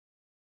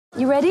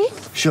You ready?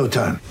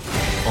 Showtime.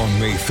 On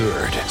May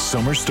 3rd,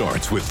 summer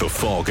starts with The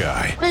Fall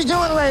Guy. Let's do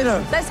it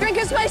later. Let's drink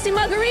a spicy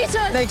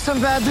margarita. Make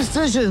some bad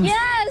decisions.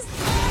 Yes!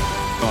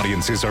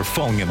 Audiences are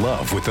falling in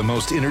love with the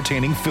most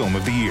entertaining film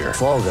of the year.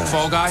 Fall Guy.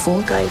 Fall Guy?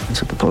 Fall Guy.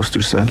 That's what the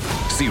poster said.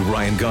 See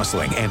Ryan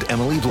Gosling and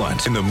Emily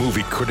Blunt in the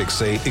movie critics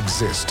say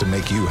exists to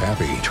make you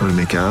happy. Trying to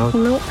make it out?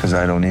 Nope. Because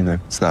I don't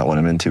either. It's not what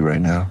I'm into right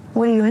now.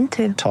 What are you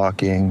into?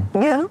 Talking.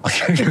 Yeah.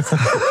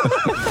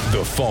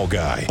 The Fall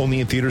Guy.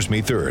 Only in theaters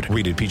May 3rd.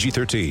 Rated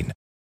PG-13.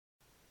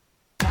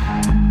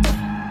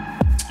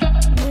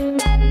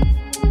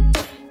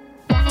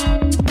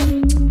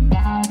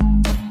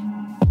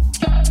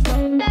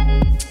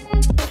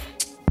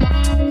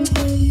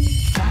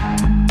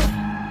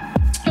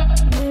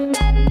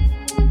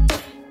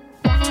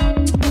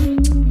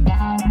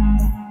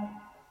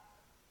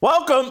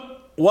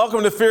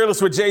 Welcome to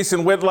Fearless with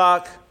Jason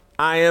Whitlock.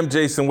 I am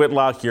Jason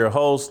Whitlock, your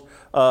host.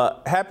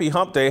 Happy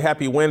Hump Day,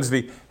 happy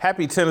Wednesday,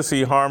 happy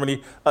Tennessee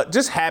Harmony.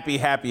 Just happy.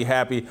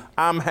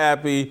 I'm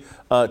happy.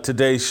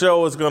 Today's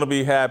show is going to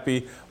be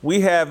happy.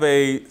 We have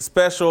a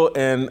special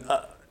and,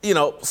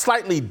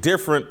 slightly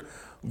different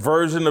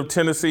version of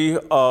Tennessee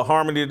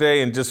Harmony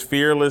today and just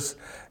Fearless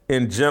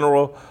in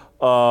general.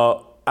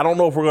 I don't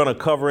know if we're going to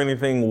cover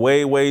anything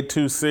way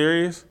too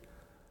serious.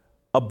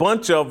 A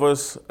bunch of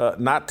us,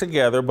 not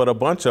together, but a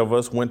bunch of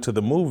us went to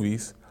the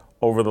movies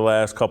over the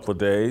last couple of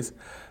days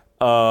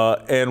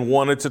and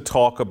wanted to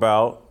talk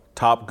about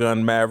Top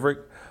Gun Maverick,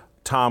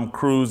 Tom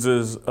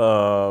Cruise's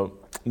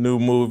new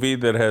movie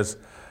that has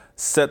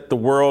set the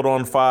world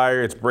on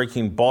fire. It's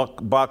breaking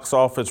box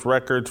office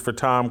records for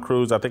Tom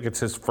Cruise. I think it's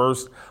his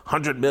first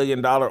 $100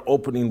 million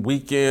opening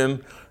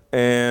weekend.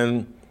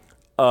 And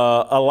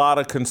a lot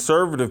of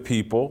conservative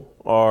people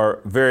are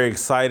very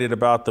excited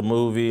about the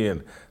movie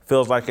and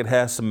feels like it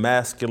has some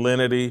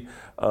masculinity.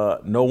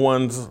 No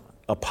one's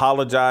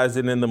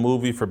apologizing in the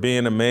movie for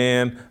being a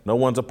man. No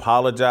one's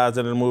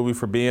apologizing in the movie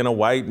for being a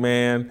white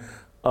man.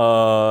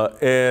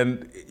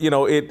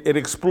 It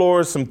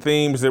explores some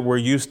themes that we're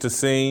used to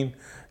seeing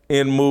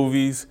in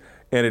movies,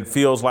 and it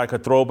feels like a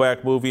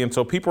throwback movie. And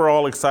so people are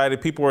all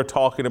excited. People are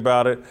talking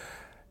about it.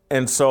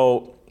 And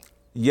so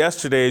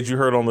yesterday, as you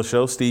heard on the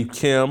show, Steve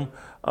Kim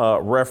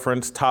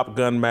referenced Top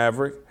Gun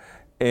Maverick.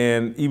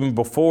 And even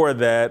before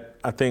that,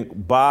 I think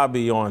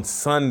Bobby on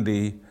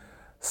Sunday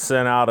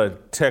sent out a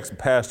text,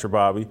 Pastor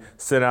Bobby,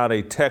 sent out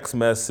a text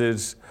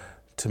message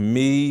to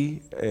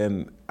me,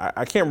 and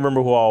I can't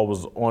remember who all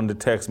was on the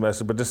text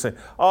message, but just saying,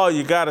 oh,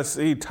 you got to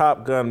see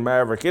Top Gun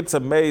Maverick. It's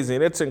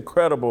amazing. It's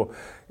incredible.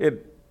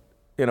 It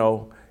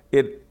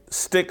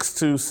sticks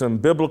to some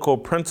biblical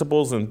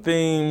principles and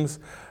themes.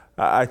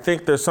 I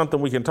think there's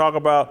something we can talk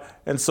about.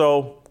 And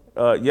so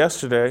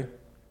yesterday,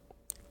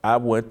 I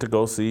went to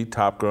go see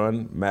Top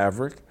Gun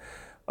Maverick.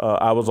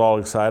 I was all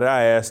excited.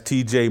 I asked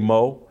TJ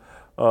Moe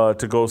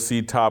to go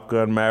see Top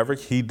Gun Maverick.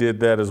 He did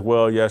that as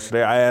well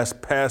yesterday. I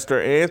asked Pastor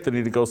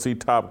Anthony to go see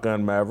Top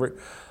Gun Maverick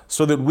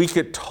so that we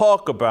could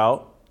talk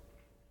about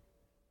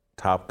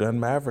Top Gun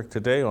Maverick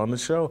today on the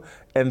show.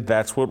 And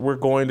that's what we're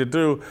going to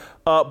do.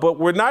 But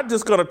we're not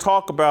just going to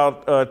talk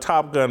about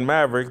Top Gun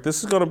Maverick.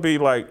 This is going to be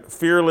like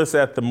Fearless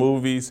at the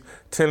movies,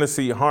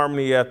 Tennessee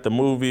Harmony at the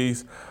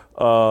movies.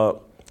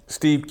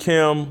 Steve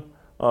Kim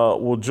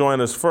will join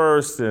us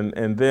first,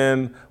 and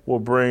then we'll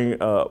bring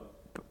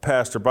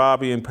Pastor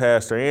Bobby and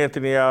Pastor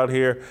Anthony out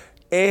here,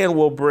 and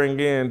we'll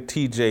bring in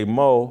TJ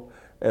Moe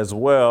as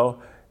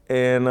well.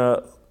 And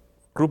a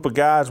group of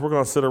guys, we're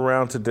going to sit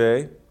around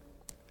today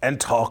and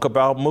talk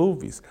about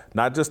movies,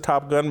 not just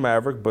Top Gun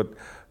Maverick, but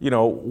in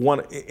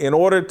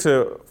order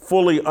to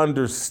fully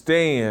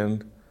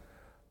understand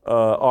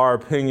our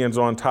opinions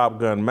on Top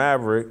Gun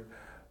Maverick,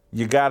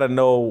 you got to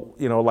know,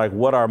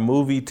 what our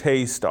movie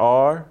tastes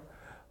are,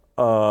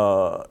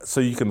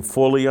 so you can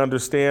fully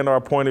understand our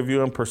point of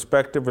view and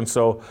perspective. And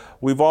so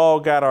we've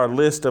all got our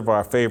list of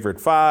our favorite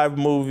 5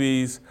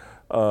 movies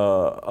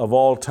of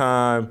all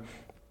time,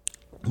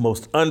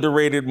 most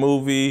underrated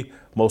movie,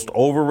 most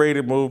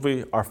overrated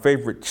movie, our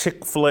favorite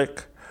chick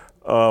flick,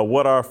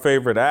 what our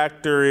favorite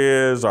actor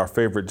is, our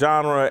favorite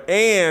genre,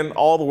 and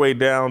all the way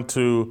down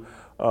to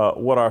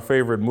what our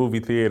favorite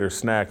movie theater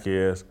snack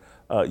is.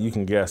 You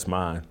can guess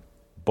mine.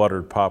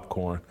 Buttered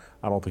popcorn.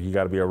 I don't think you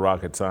got to be a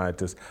rocket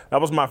scientist. That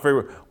was my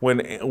favorite.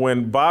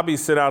 When Bobby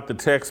sent out the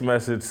text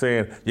message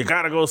saying, you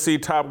got to go see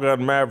Top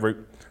Gun Maverick,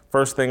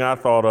 first thing I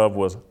thought of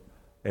was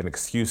an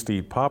excuse to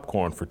eat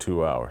popcorn for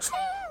 2 hours.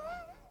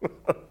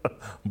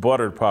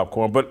 Buttered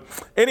popcorn. But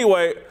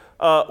anyway,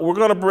 we're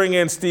going to bring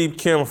in Steve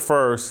Kim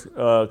first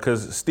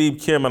because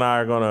Steve Kim and I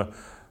are going to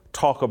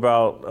talk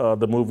about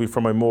the movie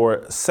from a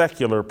more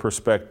secular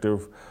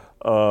perspective.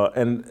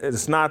 And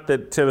it's not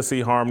that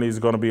Tennessee Harmony is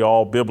going to be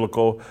all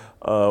biblical.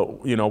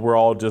 We're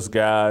all just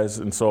guys,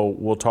 and so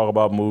we'll talk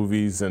about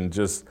movies and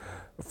just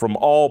from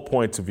all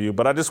points of view.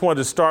 But I just wanted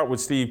to start with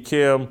Steve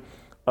Kim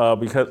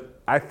because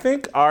I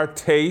think our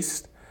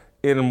taste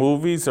in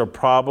movies are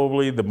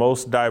probably the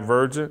most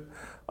divergent.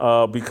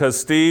 Because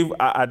Steve,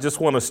 I just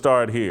want to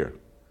start here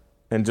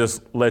and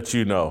just let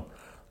you know.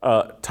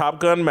 Top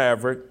Gun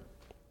Maverick,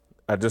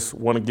 I just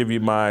want to give you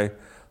my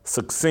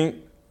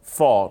succinct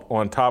thought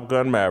on Top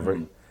Gun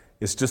Maverick.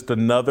 It's just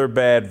another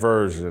bad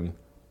version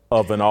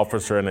of An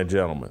Officer and a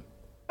Gentleman.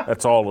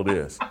 That's all it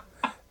is.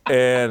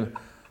 And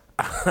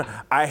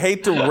I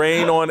hate to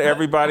rain on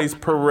everybody's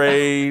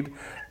parade,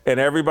 and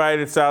everybody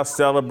that's out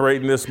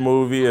celebrating this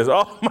movie is,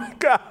 oh my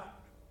God,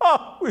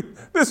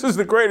 this is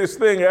the greatest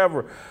thing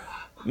ever.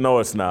 No,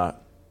 it's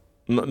not.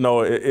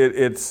 No,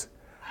 it's,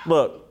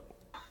 look,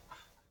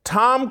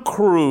 Tom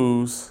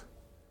Cruise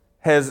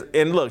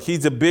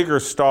he's a bigger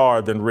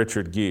star than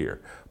Richard Gere,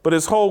 but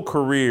his whole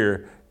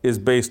career is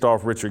based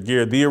off Richard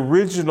Gere. The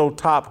original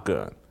Top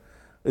Gun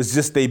is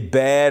just a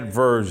bad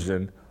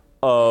version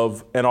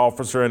of An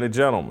Officer and a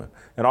Gentleman.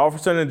 An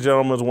Officer and a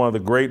Gentleman is one of the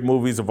great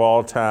movies of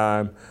all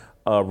time.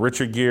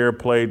 Richard Gere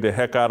played the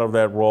heck out of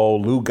that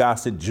role. Lou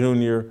Gossett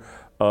Jr.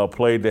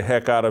 Played the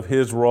heck out of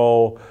his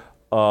role.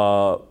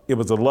 It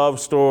was a love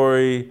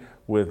story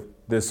with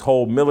this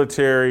whole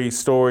military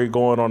story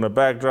going on the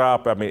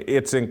backdrop. I mean,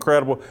 it's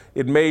incredible.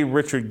 It made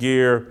Richard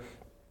Gere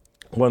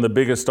one of the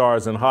biggest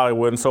stars in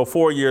Hollywood. And so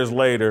 4 years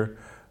later,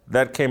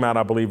 that came out,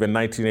 I believe, in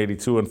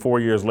 1982, and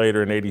 4 years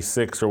later in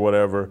 86 or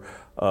whatever,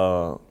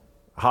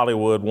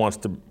 Hollywood wants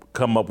to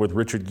come up with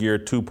Richard Gere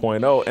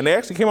 2.0, and they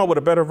actually came up with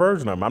a better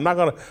version of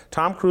him.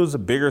 Tom Cruise is a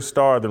bigger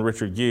star than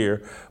Richard Gere,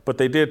 but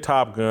they did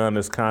Top Gun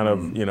as kind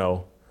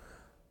of,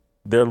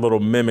 their little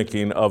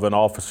mimicking of An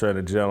Officer and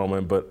a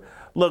Gentleman. But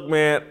look,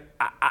 man,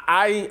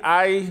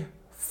 I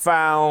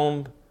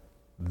found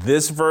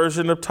this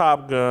version of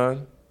Top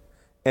Gun,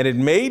 and it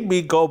made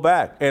me go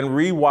back and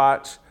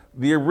rewatch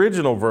the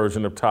original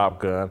version of Top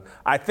Gun.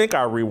 I think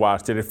I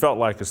rewatched it. It felt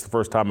like it's the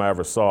first time I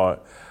ever saw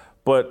it.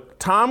 But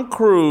Tom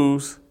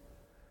Cruise,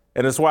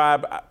 and it's why,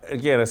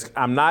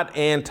 I'm not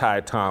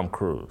anti-Tom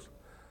Cruise,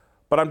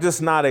 but I'm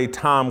just not a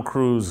Tom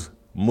Cruise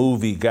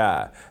movie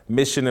guy.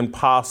 Mission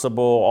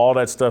Impossible, all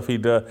that stuff he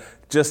does,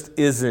 just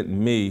isn't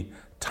me.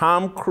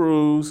 Tom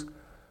Cruise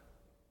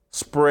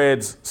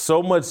spreads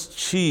so much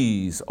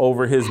cheese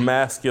over his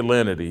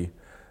masculinity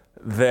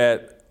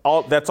that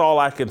that's all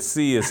I can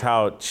see is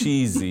how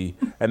cheesy,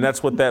 and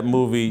that's what that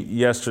movie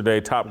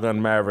yesterday, Top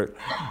Gun Maverick,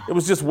 it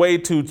was just way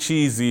too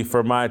cheesy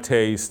for my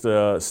taste,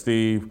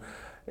 Steve.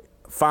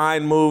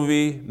 Fine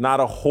movie, not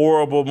a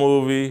horrible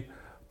movie,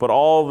 but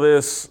all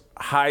this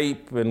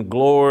hype and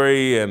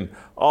glory and,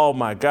 oh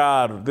my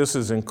God, this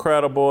is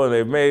incredible, and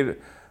they've made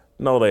it.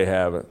 No, they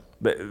haven't.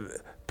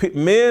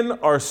 Men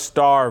are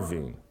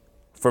starving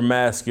for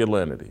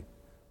masculinity.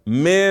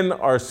 Men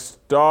are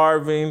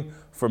starving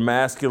for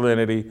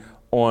masculinity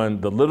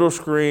on the little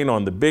screen,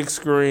 on the big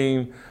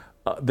screen.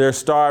 They're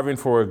starving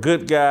for a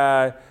good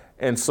guy.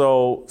 And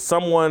so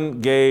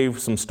someone gave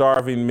some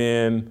starving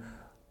men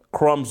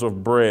crumbs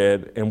of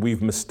bread, and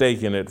we've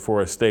mistaken it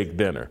for a steak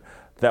dinner.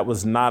 That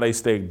was not a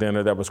steak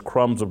dinner. That was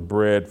crumbs of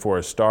bread for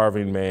a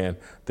starving man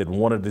that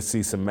wanted to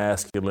see some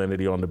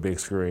masculinity on the big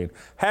screen.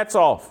 Hats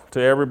off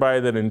to everybody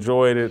that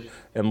enjoyed it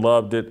and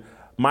loved it.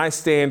 My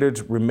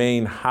standards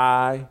remain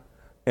high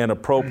and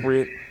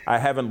appropriate. I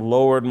haven't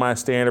lowered my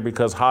standard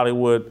because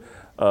Hollywood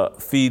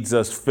feeds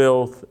us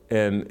filth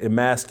and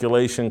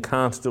emasculation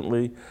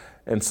constantly.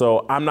 And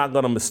so I'm not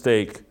going to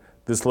mistake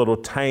this little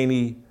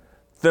tiny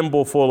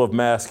thimbleful of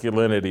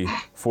masculinity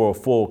for a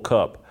full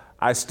cup.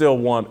 I still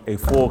want a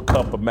full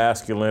cup of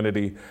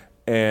masculinity,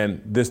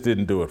 and this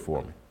didn't do it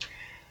for me.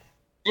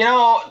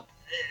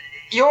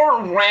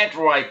 Your rant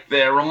right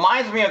there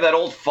reminds me of that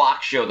old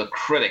Fox show, The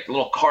Critic, a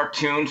little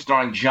cartoon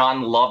starring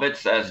John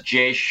Lovitz as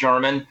Jay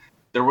Sherman,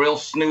 the real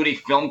snooty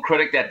film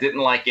critic that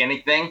didn't like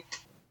anything.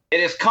 It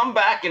has come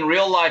back in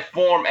real life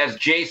form as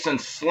Jason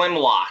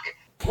Slimlock.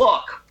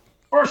 Look,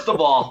 first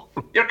of all,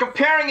 you're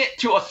comparing it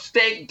to a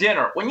steak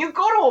dinner. When you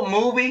go to a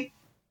movie,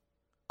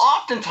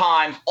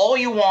 oftentimes all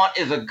you want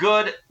is a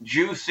good,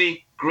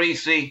 juicy,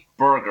 greasy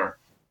burger.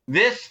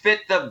 This fit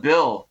the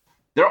bill.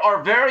 There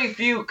are very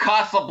few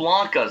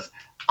Casablancas.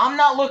 I'm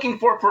not looking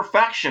for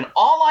perfection.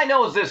 All I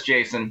know is this,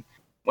 Jason.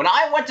 When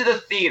I went to the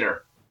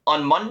theater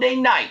on Monday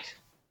night,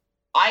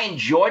 I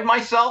enjoyed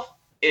myself.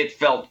 It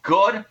felt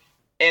good.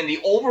 And the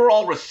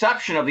overall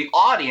reception of the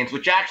audience,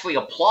 which actually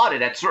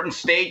applauded at certain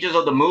stages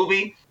of the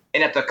movie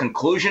and at the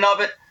conclusion of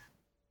it,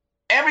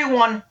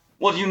 everyone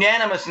was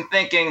unanimous in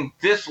thinking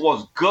this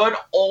was good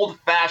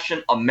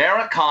old-fashioned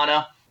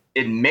Americana.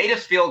 It made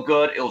us feel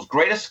good. It was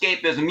great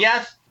escapism.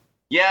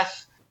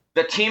 Yes,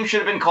 the team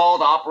should have been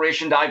called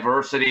Operation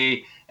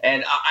Diversity.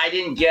 And I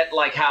didn't get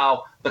like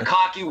how the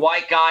cocky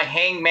white guy,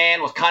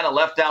 Hangman, was kind of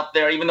left out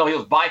there, even though he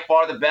was by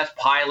far the best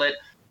pilot.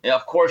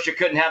 Of course, you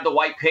couldn't have the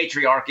white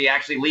patriarchy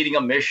actually leading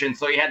a mission,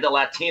 so you had the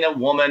Latina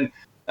woman,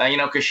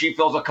 because she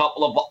fills a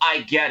couple of.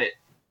 I get it.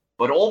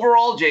 But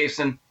overall,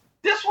 Jason,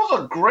 this was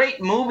a great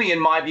movie in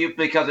my view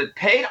because it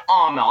paid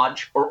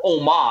homage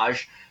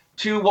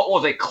to what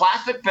was a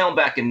classic film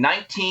back in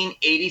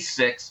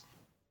 1986.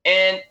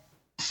 And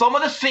some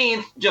of the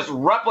scenes just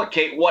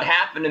replicate what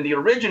happened in the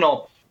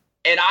original,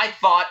 and I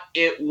thought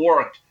it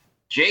worked.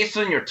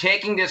 Jason, you're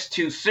taking this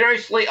too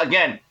seriously.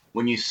 Again,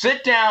 when you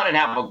sit down and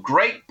have a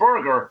great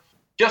burger,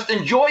 Just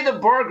enjoy the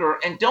burger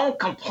and don't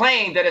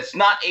complain that it's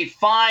not a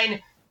fine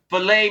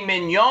filet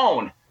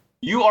mignon.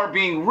 You are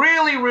being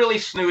really, really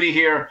snooty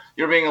here.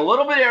 You're being a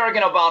little bit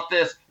arrogant about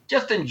this.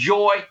 Just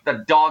enjoy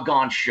the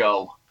doggone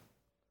show.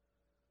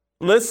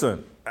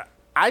 Listen,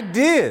 I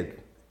did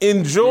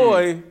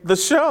enjoy the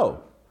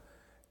show.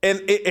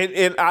 And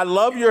I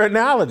love your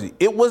analogy.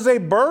 It was a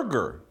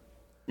burger.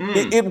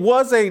 It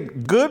was a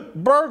good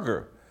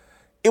burger.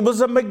 It was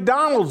a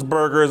McDonald's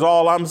burger is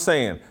all I'm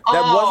saying.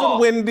 That wasn't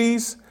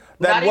Wendy's.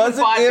 That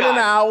wasn't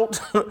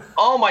In-N-Out.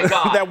 Oh, my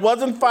God. That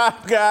wasn't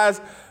Five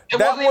Guys. It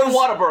wasn't even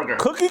Whataburger.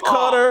 Cookie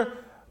cutter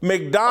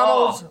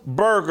McDonald's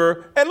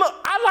burger. And look,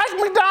 I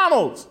like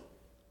McDonald's.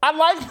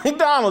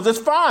 It's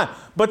fine.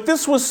 But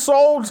this was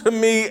sold to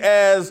me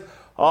as,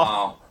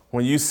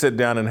 when you sit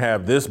down and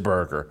have this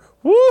burger,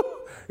 woo,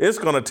 it's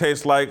going to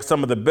taste like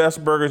some of the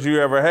best burgers you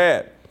ever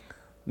had.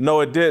 No,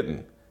 it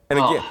didn't. And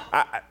again,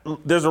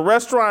 there's a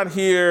restaurant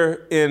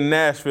here in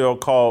Nashville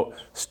called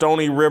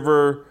Stony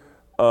River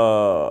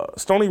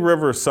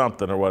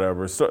something or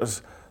whatever.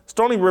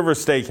 Stony River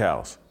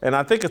Steakhouse. And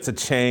I think it's a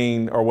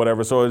chain or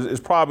whatever, so it's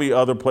probably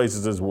other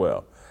places as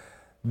well.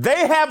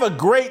 They have a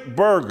great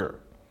burger.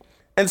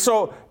 And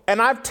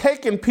I've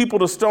taken people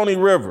to Stony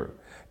River.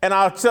 And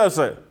I'll tell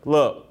you,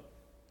 look,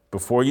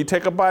 before you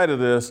take a bite of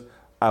this,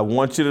 I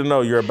want you to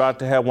know you're about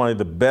to have one of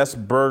the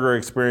best burger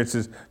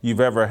experiences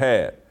you've ever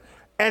had.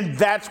 And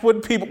that's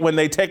what people, when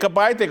they take a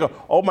bite, they go,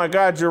 oh my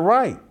God, you're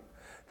right.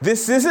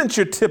 This isn't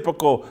your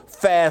typical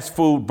fast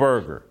food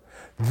burger.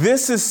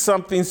 This is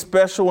something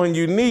special and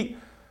unique.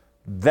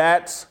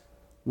 That's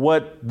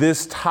what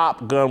this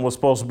Top Gun was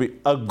supposed to be,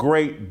 a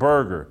great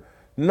burger.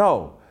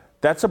 No,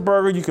 that's a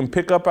burger you can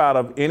pick up out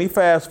of any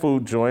fast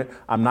food joint.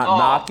 I'm not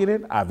knocking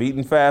it. I've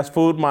eaten fast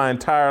food my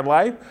entire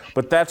life,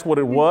 but that's what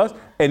it was.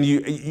 And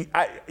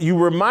you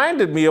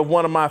reminded me of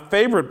one of my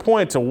favorite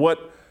points of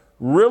what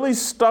really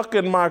stuck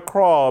in my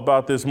craw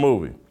about this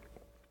movie.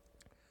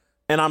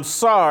 And I'm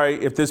sorry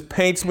if this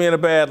paints me in a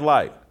bad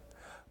light,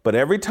 but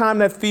every time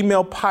that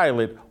female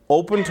pilot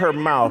opened her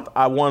mouth,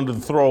 I wanted to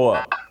throw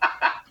up.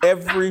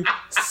 Every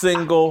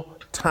single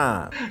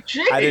time.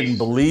 Jeez. I didn't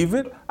believe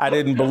it. I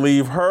didn't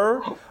believe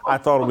her. I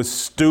thought it was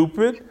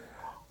stupid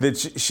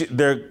that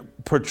they're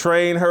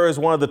portraying her as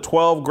one of the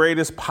 12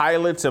 greatest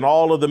pilots in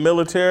all of the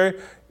military.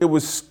 It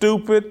was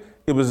stupid.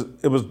 It was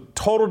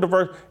total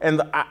diverse.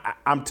 And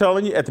I'm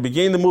telling you, at the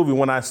beginning of the movie,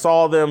 when I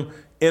saw them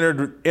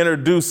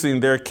introducing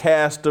their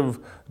cast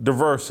of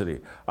diversity,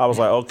 I was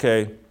like,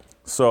 okay,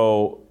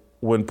 so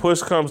when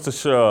push comes to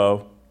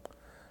shove,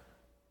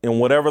 in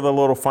whatever the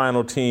little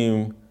final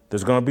team,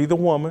 there's going to be the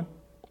woman,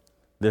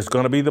 there's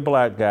going to be the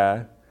black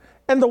guy,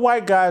 and the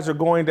white guys are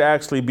going to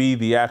actually be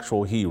the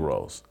actual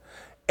heroes.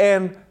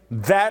 And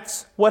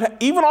that's what,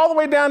 even all the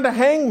way down to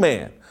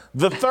Hangman,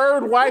 the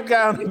third white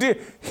guy,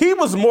 he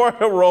was more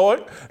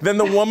heroic than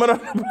the woman or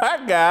the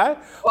black guy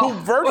who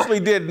virtually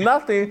did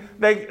nothing.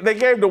 They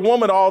gave the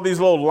woman all these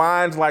little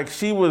lines like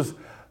she was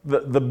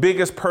the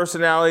biggest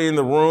personality in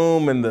the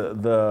room and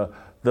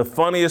the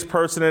funniest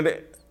person in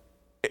it.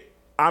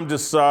 I'm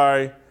just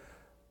sorry.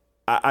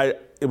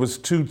 It was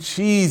too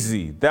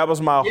cheesy. That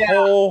was my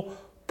whole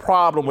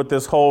problem with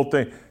this whole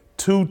thing.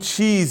 Too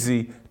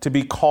cheesy to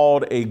be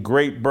called a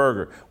great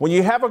burger. When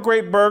you have a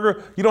great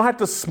burger, you don't have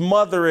to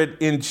smother it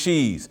in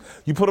cheese.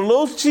 You put a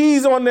little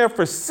cheese on there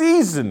for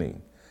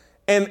seasoning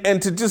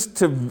and to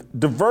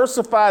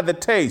diversify the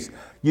taste.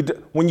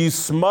 When you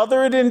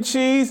smother it in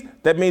cheese,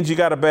 that means you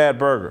got a bad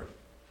burger.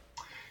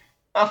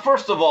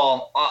 First of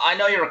all, I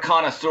know you're a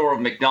connoisseur of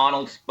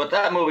McDonald's, but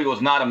that movie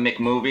was not a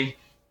McMovie.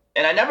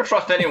 And I never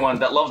trust anyone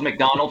that loves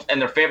McDonald's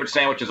and their favorite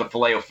sandwich is a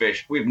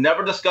Filet-O-Fish. We've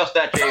never discussed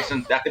that,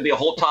 Jason. That could be a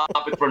whole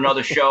topic for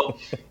another show.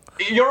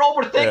 You're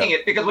overthinking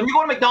it because when you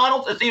go to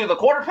McDonald's, it's either the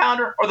Quarter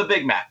Pounder or the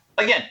Big Mac.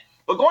 Again,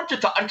 but going to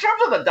in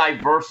terms of the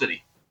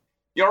diversity,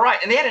 you're right.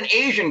 And they had an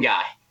Asian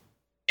guy.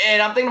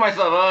 And I'm thinking to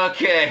myself,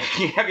 okay,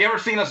 have you ever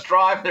seen us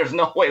drive? There's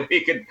no way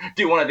we could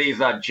do one of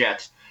these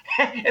jets.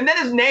 And then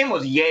his name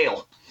was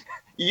Yale.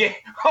 Yeah,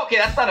 okay,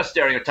 that's not a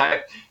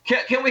stereotype.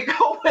 Can we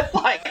go with,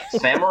 like,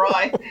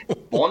 Samurai,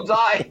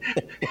 Bonsai,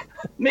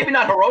 maybe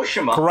not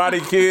Hiroshima.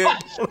 Karate Kid.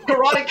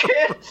 Karate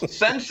Kid,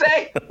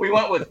 Sensei. We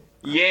went with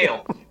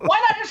Yale.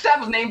 Why not just have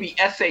his name be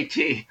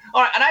SAT?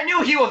 All right, and I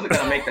knew he wasn't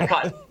going to make the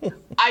cut.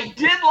 I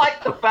did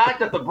like the fact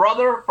that the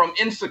brother from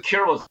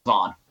Insecure was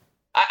on.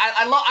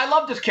 I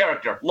love this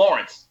character,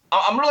 Lawrence.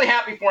 I'm really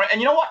happy for it. And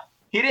you know what?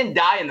 He didn't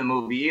die in the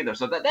movie either,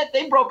 so that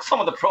they broke some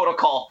of the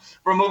protocol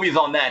for movies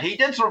on that. He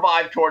did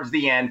survive towards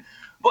the end.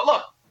 But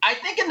look, I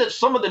think in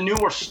some of the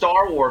newer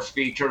Star Wars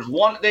features,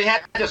 they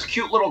had this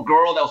cute little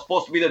girl that was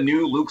supposed to be the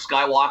new Luke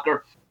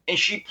Skywalker, and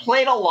she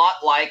played a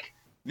lot like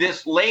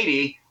this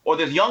lady or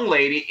this young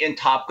lady in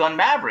Top Gun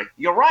Maverick.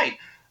 You're right.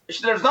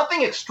 There's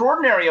nothing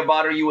extraordinary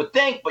about her, you would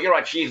think, but you're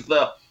right. She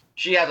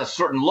has a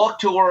certain look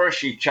to her.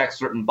 She checks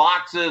certain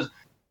boxes.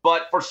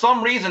 But for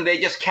some reason, they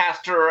just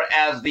cast her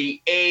as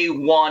the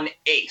A1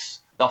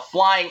 ace, the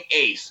flying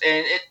ace.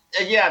 And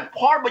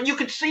but you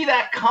could see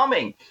that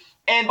coming.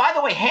 And by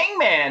the way,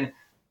 Hangman,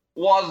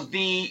 was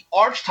the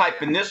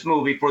archetype in this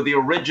movie for the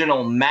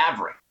original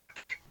Maverick.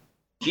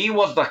 He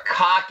was the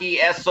cocky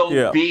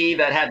SOB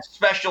that had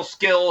special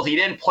skills. He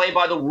didn't play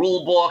by the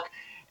rule book.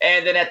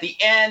 And then at the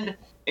end,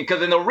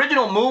 because in the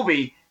original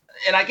movie,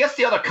 and I guess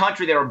the other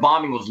country they were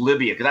bombing was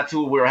Libya, because that's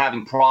who we were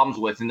having problems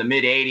with in the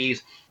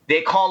mid-'80s.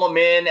 They call him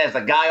in as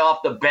a guy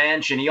off the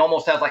bench, and he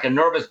almost has like a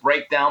nervous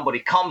breakdown, but he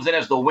comes in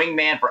as the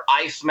wingman for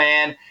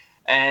Iceman,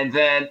 and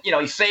then,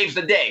 he saves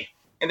the day.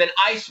 And then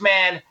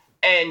Iceman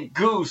and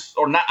Goose,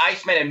 or not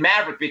Iceman and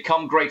Maverick,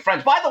 become great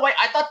friends. By the way,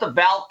 I thought the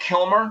Val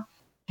Kilmer,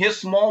 his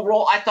small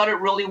role, I thought it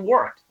really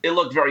worked. It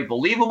looked very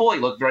believable. He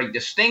looked very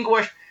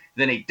distinguished.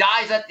 Then he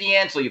dies at the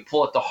end, so you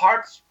pull at the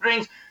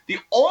heartstrings. The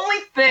only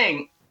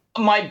thing,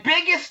 my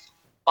biggest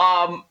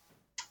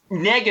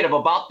negative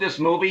about this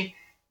movie,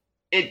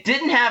 it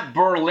didn't have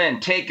Berlin,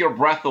 Take Your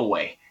Breath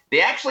Away.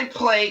 They actually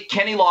play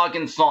Kenny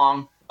Loggins'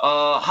 song,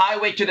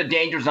 Highway to the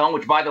Danger Zone,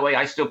 which, by the way,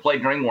 I still play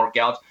during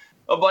workouts.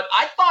 But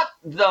I thought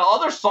the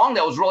other song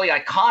that was really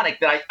iconic,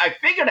 that I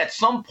figured at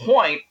some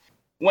point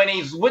when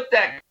he's with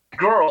that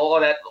girl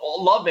or that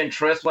love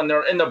interest, when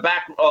they're in the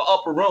back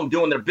upper room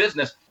doing their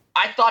business,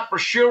 I thought for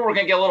sure we're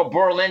going to get a little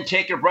Berlin,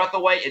 Take Your Breath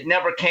Away. It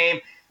never came.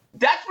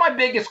 That's my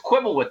biggest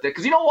quibble with it.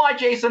 Because you know why,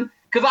 Jason?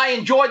 Because I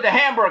enjoyed the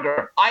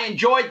hamburger. I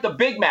enjoyed the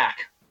Big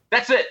Mac.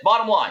 That's it.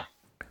 Bottom line.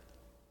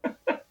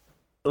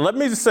 Let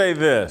me just say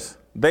this.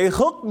 They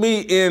hooked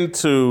me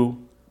into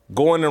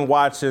going and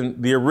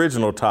watching the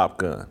original Top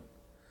Gun.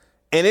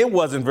 And it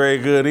wasn't very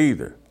good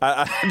either.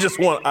 I just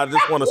want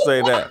to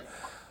say that.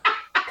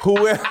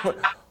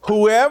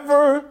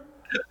 Whoever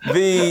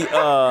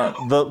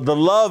the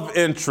love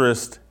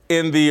interest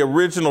in the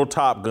original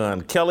Top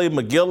Gun, Kelly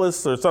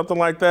McGillis or something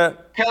like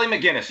that. Kelly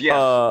McGinnis,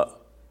 yes.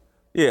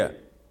 Yeah,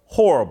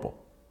 horrible.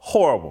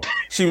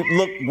 She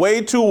looked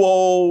way too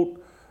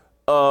old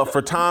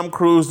for Tom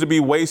Cruise to be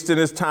wasting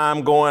his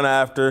time going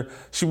after.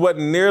 She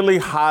wasn't nearly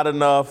hot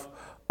enough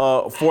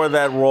for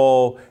that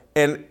role.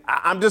 And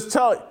I'm just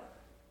telling you,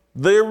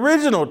 the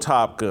original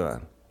Top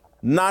Gun,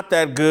 not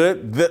that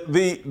good.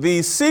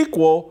 The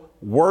sequel,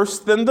 worse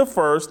than the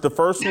first. The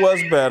first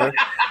was better.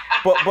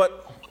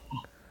 but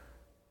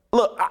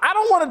look, I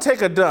don't want to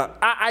take a dump.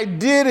 I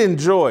did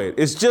enjoy it.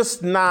 It's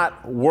just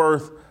not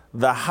worth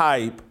the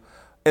hype.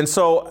 And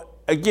so,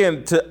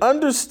 again, to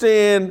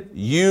understand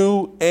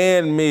you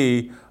and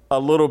me a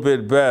little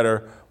bit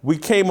better, we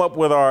came up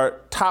with our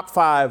top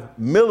 5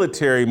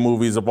 military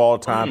movies of all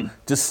time,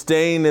 just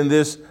staying in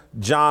this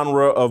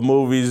genre of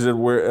movies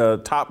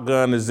that Top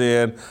Gun is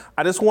in.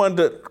 I just wanted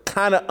to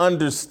kind of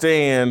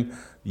understand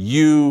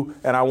you,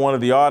 and I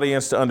wanted the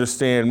audience to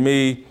understand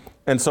me.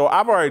 And so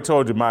I've already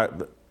told you,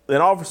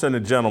 An Officer and a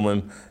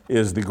Gentleman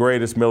is the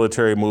greatest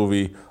military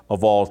movie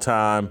of all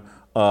time.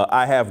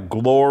 I have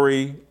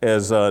Glory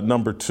as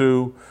number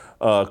 2,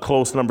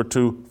 close number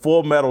 2.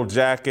 Full Metal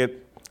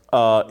Jacket.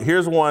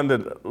 Here's one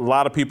that a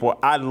lot of people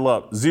I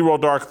love. Zero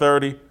Dark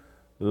 30,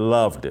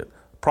 loved it.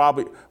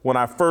 Probably when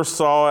I first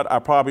saw it, I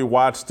probably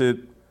watched it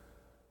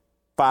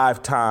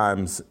 5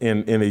 times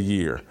in a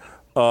year.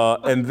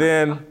 And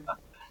then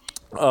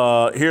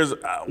here's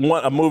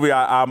a movie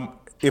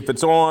if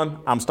it's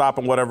on, I'm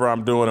stopping whatever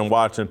I'm doing and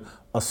watching.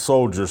 A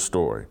Soldier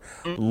Story.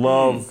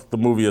 Love the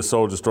movie A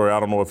Soldier Story. I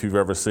don't know if you've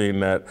ever seen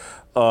that.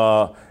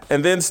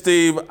 And then,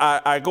 Steve,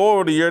 I go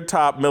over to your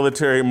top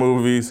military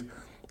movies,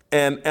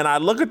 and I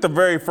look at the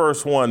very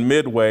first one,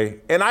 Midway,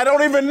 and I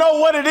don't even know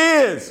what it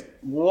is.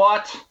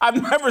 What? I've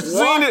never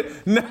seen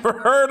it, never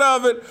heard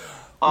of it.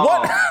 Oh.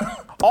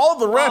 What? All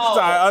the rest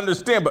I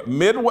understand, but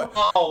Midway?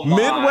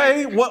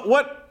 Midway?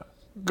 What?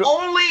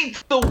 Only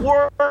the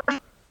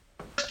worst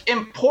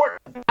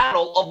important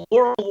battle of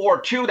World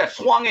War II that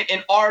swung it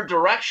in our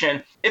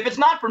direction. If it's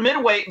not for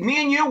Midway,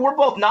 me and you, we're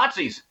both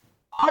Nazis.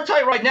 I'm going to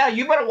tell you right now,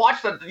 you better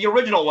watch the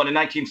original one in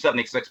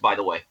 1976, by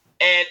the way.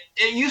 And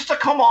it used to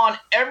come on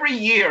every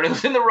year. It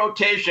was in the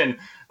rotation,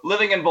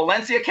 living in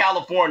Valencia,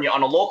 California,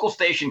 on a local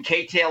station,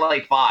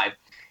 KTLA 5.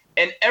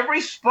 And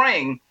every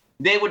spring,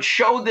 they would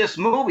show this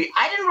movie.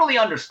 I didn't really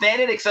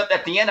understand it, except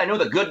at the end, I knew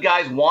the good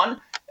guys won.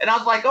 And I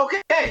was like,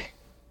 okay.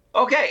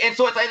 And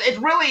so it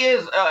really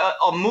is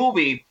a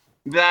movie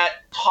that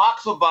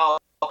talks about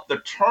the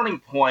turning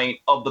point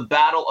of the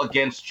battle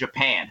against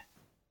Japan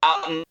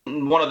out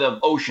in one of the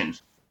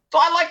oceans. So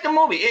I like the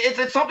movie.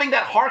 It's something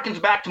that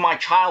harkens back to my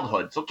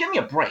childhood. So give me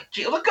a break.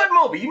 Gee, it's a good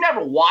movie. You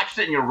never watched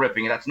it and you're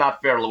ripping it. That's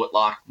not fair,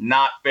 Whitlock.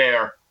 Not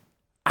fair.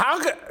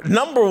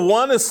 Number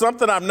 1 is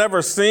something I've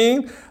never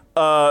seen.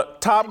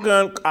 Top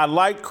Gun, I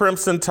like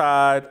Crimson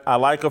Tide. I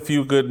like A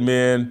Few Good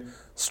Men.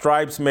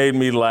 Stripes made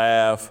me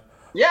laugh.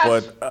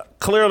 Yes. But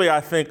clearly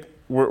I think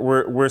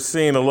we're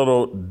seeing a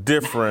little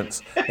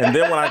difference. And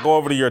then when I go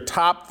over to your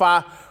top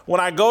 5, when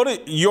I go to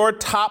your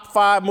top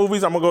 5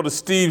 movies, I'm going to go to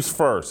Steve's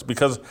first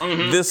because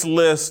this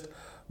list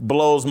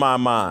blows my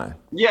mind.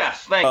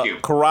 Yes, thank you.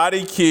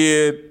 Karate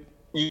Kid,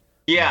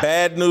 yes.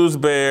 Bad News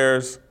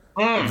Bears,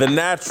 The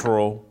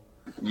Natural,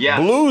 yes.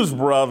 Blues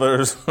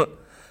Brothers,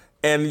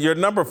 and your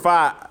number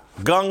 5,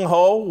 Gung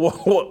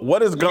Ho.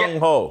 What is Gung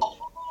Ho?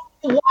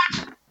 What?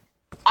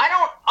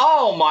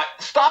 Oh my!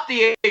 Stop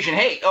the Asian.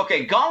 Hey,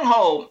 okay. Gung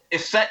Ho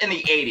is set in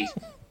the 80s.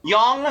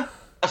 Young,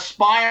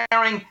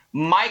 aspiring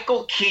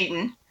Michael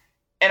Keaton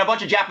and a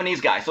bunch of Japanese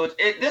guys. So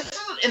this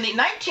is in the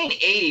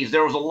 1980s.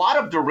 There was a lot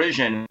of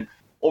derision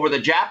over the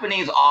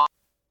Japanese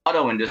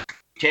auto industry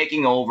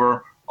taking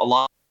over a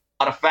lot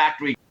of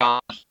factory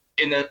jobs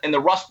in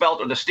the Rust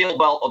Belt or the Steel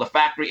Belt or the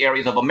factory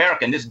areas of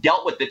America. And this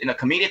dealt with it in a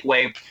comedic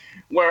way,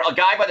 where a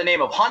guy by the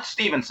name of Hunt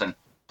Stevenson,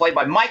 played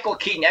by Michael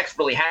Keaton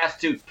expertly, has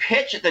to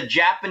pitch the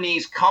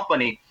Japanese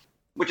company,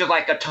 which is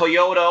like a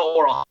Toyota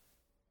or a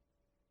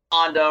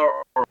Honda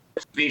or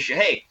Mitsubishi.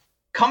 Hey,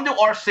 come to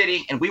our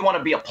city and we want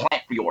to be a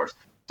plant for yours.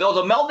 So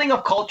there's a melding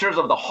of cultures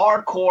of the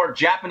hardcore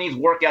Japanese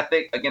work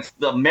ethic against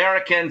the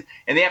Americans,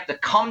 and they have to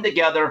come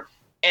together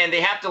and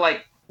they have to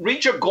like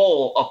reach a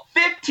goal of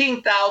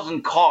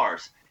 15,000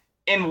 cars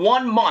in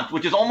 1 month,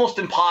 which is almost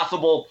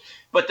impossible.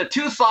 But the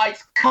two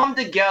sides come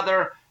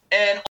together,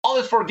 and all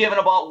is forgiven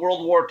about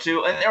World War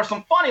II. And there are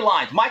some funny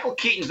lines. Michael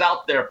Keaton's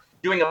out there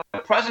doing a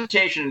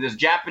presentation in this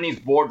Japanese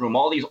boardroom,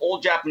 all these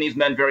old Japanese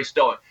men, very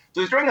stoic.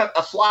 So he's doing a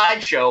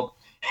slideshow,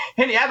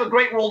 and he has a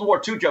great World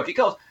War II joke. He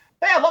goes,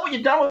 "Hey, I love what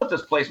you've done with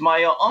this place.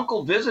 My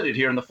uncle visited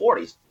here in the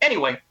 40s.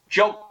 Anyway,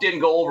 joke didn't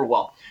go over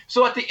well.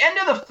 So at the end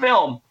of the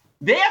film,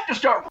 they have to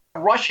start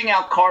rushing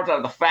out cars out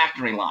of the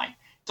factory line.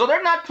 So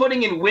they're not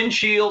putting in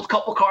windshields,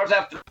 couple cars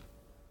after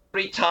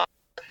 3 times,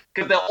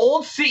 because the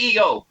old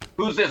CEO,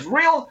 who's this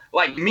real,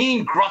 like,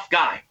 mean, gruff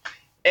guy,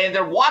 and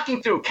they're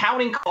walking through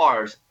counting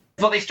cars,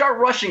 so they start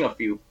rushing a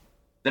few.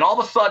 Then all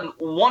of a sudden,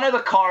 one of the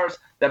cars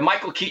that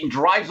Michael Keaton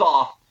drives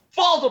off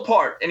falls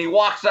apart, and he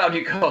walks out and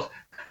he goes,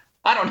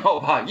 I don't know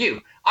about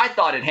you. I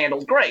thought it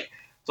handled great.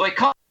 So he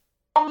comes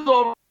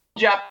over, the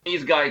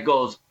Japanese guy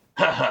goes,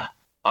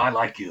 I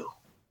like you.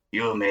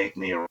 You make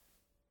me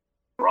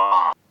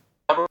wrong.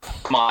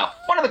 Smile.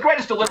 One of the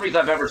greatest deliveries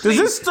I've ever seen. Does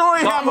this story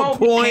have a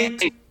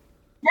point?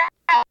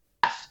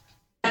 Yes.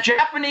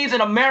 Japanese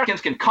and Americans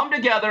can come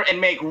together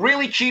and make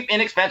really cheap,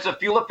 inexpensive,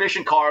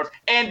 fuel-efficient cars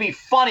and be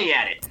funny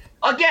at it.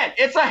 Again,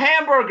 it's a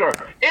hamburger.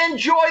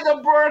 Enjoy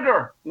the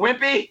burger,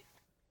 wimpy.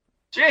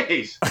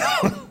 Jeez.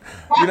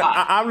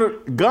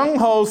 Gung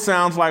Ho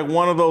sounds like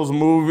one of those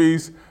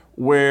movies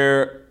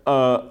where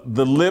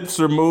the lips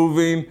are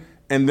moving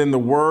and then the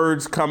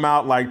words come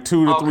out like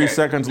 2 to 3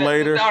 seconds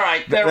later. All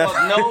right, there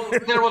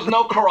was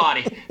no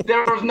karate.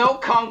 There was no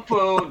kung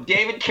fu.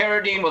 David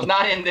Carradine was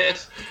not in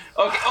this.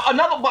 Okay,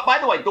 by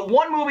the way, the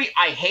one movie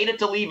I hated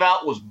to leave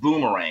out was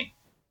Boomerang.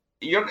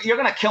 You're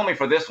gonna kill me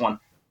for this one.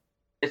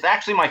 It's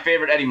actually my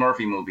favorite Eddie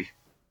Murphy movie.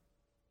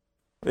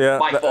 Yeah,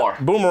 by far.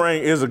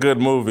 Boomerang is a good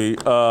movie.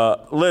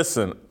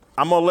 Listen,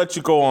 I'm gonna let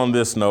you go on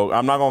this note.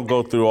 I'm not gonna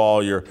go through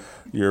all your.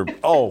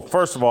 Oh,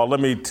 first of all, let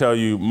me tell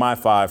you my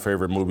 5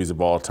 favorite movies of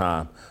all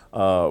time.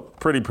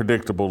 Pretty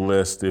predictable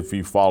list if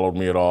you followed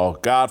me at all.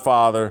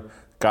 Godfather,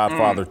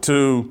 Godfather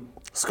 2,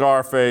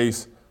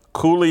 Scarface,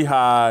 Cooley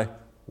High,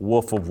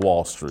 Wolf of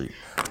Wall Street.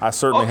 I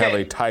certainly have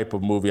a type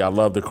of movie. I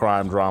love the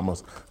crime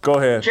dramas. Go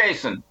ahead.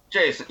 Jason,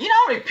 you know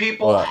how many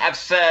people have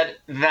said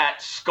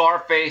that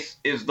Scarface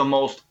is the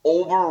most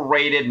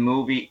overrated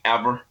movie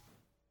ever?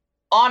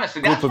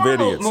 Honestly, that's one of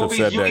those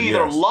movies you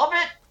either love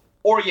it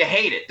or you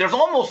hate it. There's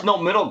almost no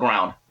middle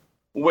ground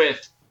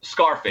with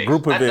Scarface.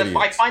 Group of idiots.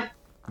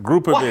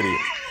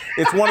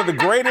 It's one of the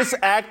greatest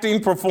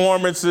acting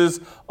performances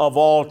of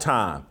all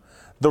time.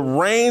 The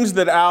range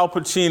that Al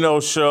Pacino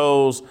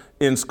shows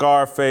in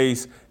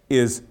Scarface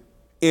is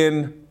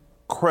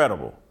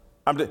incredible.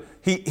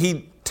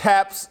 He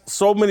taps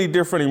so many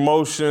different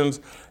emotions,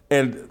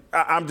 and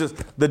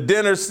the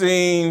dinner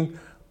scene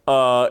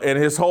and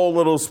his whole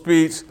little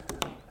speech.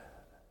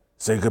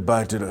 Say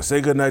goodnight to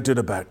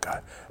the bad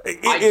guy.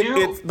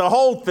 The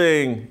whole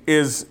thing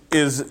is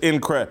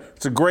incredible.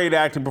 It's a great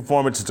acting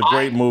performance. It's a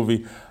great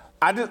movie.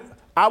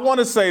 I want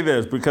to say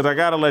this because I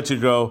got to let you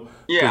go.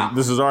 Yeah.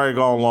 This has already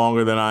gone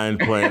longer than I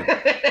planned.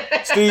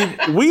 Steve,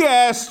 we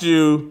asked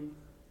you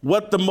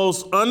what the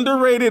most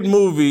underrated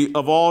movie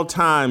of all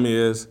time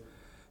is,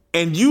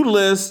 and you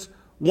list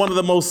one of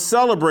the most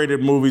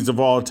celebrated movies of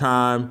all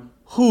time,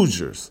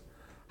 Hoosiers.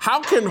 How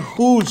can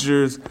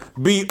Hoosiers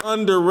be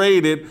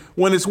underrated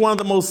when it's one of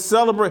the most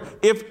celebrated?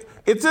 If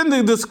it's in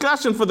the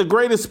discussion for the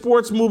greatest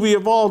sports movie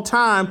of all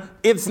time,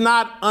 it's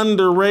not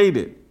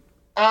underrated.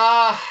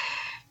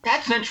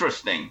 That's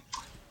interesting.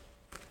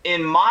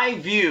 In my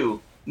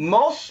view,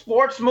 most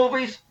sports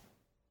movies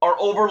are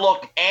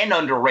overlooked and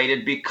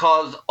underrated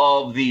because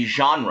of the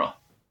genre.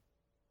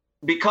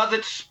 Because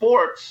it's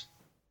sports,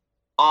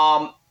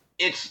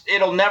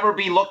 it'll never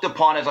be looked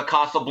upon as a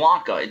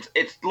Casablanca.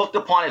 It's looked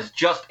upon as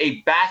just a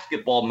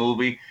basketball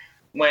movie.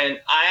 When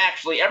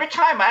every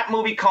time that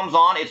movie comes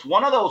on, it's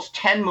one of those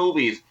 10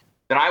 movies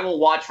that I will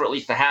watch for at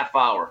least a half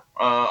hour.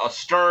 A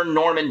stern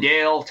Norman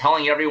Dale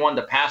telling everyone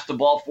to pass the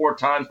ball 4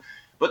 times.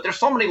 But there's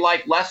so many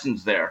life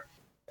lessons there.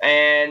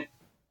 And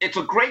it's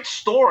a great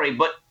story,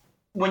 but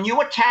when you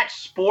attach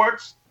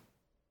sports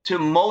to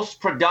most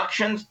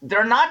productions,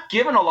 they're not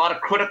given a lot of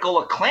critical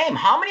acclaim.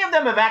 How many of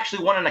them have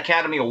actually won an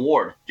Academy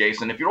Award,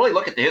 Jason? If you really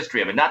look at the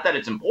history of it, not that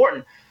it's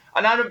important,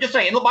 And I'm just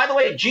saying, and by the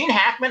way, Gene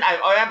Hackman,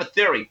 I have a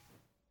theory.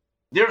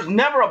 There's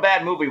never a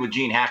bad movie with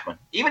Gene Hackman.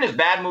 Even his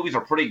bad movies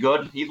are pretty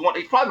good. He's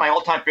probably my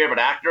all-time favorite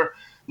actor.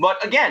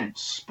 But again,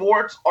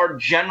 sports are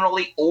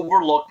generally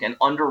overlooked and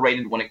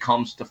underrated when it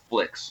comes to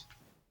flicks.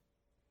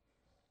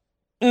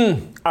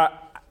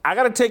 I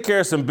got to take care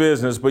of some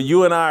business, but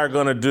you and I are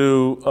going to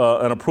do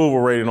an approval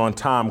rating on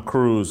Tom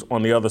Cruise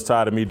on the other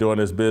side of me doing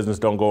this business.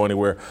 Don't go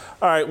anywhere.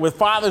 All right, with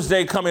Father's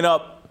Day coming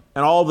up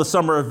and all the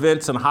summer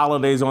events and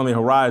holidays on the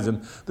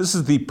horizon, this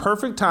is the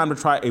perfect time to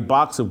try a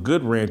box of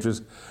Good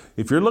Ranchers.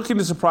 If you're looking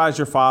to surprise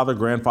your father,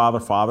 grandfather,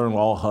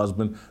 father-in-law,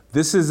 husband,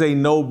 this is a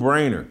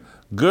no-brainer.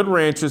 Good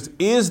Ranchers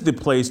is the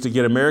place to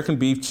get American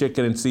beef,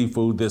 chicken, and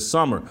seafood this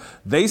summer.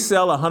 They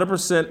sell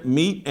 100%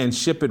 meat and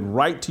ship it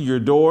right to your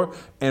door.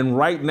 And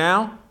right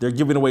now, they're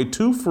giving away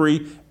 2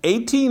 free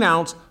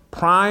 18-ounce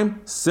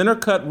prime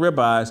center-cut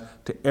ribeyes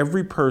to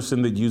every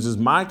person that uses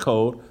my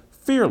code,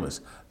 FEARLESS.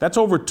 That's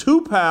over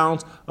 2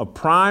 pounds of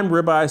prime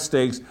ribeye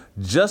steaks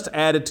just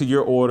added to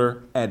your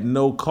order at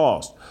no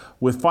cost.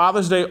 With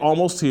Father's Day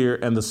almost here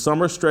and the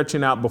summer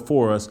stretching out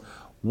before us,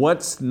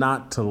 what's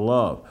not to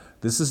love?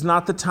 This is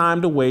not the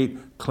time to wait.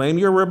 Claim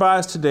your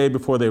ribeyes today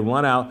before they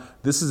run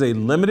out. This is a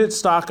limited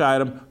stock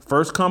item,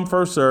 first come,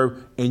 first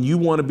serve, and you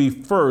want to be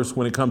first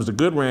when it comes to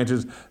Good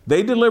Ranchers.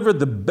 They deliver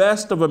the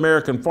best of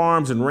American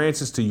farms and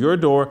ranches to your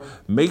door.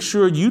 Make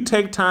sure you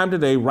take time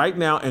today, right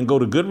now, and go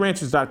to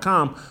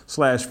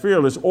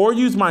goodranchers.com/fearless or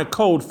use my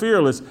code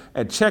FEARLESS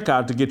at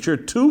checkout to get your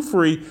 2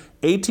 free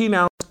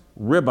 18-ounce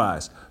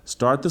ribeyes.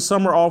 Start the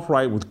summer off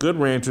right with Good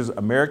Ranchers,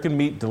 American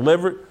meat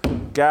delivered.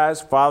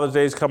 Guys, Father's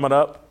Day is coming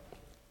up.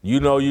 You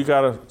know you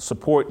got to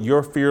support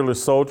your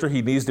fearless soldier.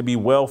 He needs to be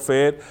well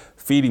fed.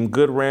 Feed him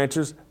Good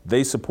Ranchers.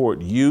 They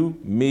support you,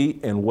 me,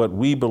 and what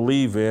we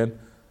believe in.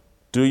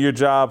 Do your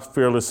job,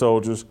 fearless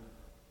soldiers.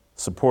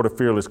 Support a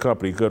fearless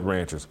company, Good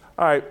Ranchers.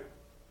 All right,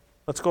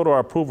 let's go to our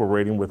approval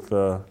rating with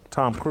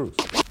Tom Cruise.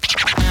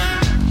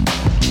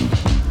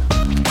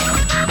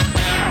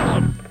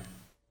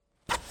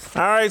 All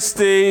right,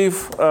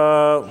 Steve.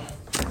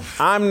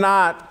 I'm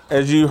not,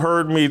 as you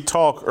heard me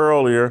talk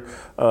earlier,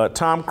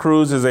 Tom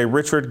Cruise is a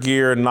Richard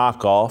Gere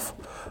knockoff.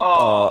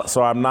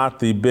 So I'm not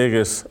the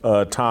biggest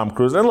Tom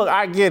Cruise. And look,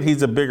 I get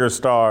he's a bigger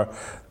star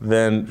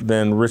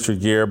than Richard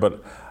Gere,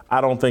 but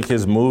I don't think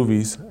his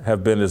movies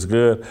have been as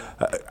good.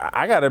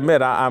 I got to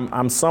admit,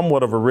 I'm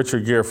somewhat of a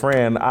Richard Gere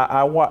fan.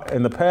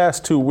 In the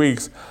past 2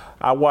 weeks,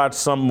 I watched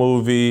some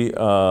movie,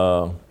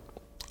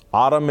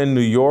 Autumn in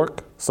New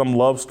York, some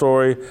love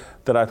story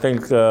that I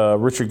think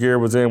Richard Gere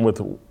was in with.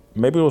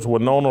 Maybe it was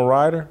Winona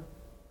Ryder.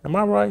 Am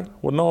I right?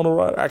 Winona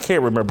Ryder? I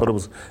can't remember, but it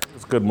was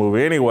a good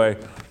movie. Anyway,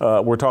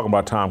 we're talking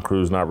about Tom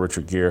Cruise, not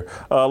Richard Gere.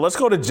 Let's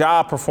go to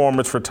job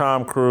performance for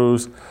Tom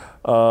Cruise.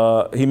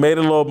 He made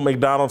a little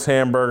McDonald's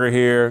hamburger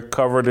here,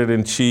 covered it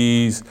in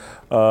cheese.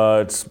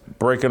 It's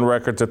breaking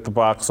records at the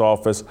box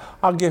office.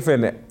 I'll give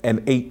him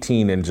an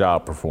 18 in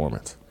job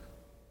performance.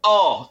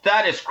 Oh,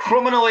 that is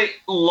criminally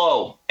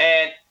low.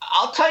 And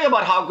I'll tell you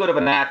about how good of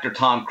an actor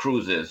Tom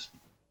Cruise is.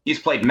 He's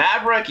played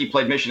Maverick, he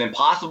played Mission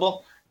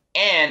Impossible,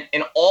 and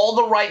in all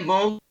the right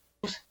moves,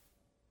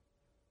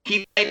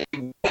 he played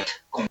a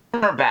white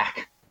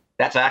cornerback.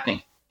 That's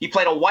acting. He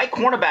played a white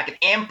cornerback in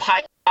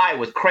Empire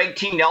with Craig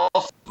T.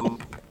 Nelson.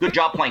 Good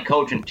job playing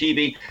coach and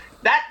TV.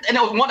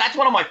 That's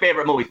one of my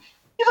favorite movies.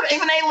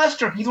 He's an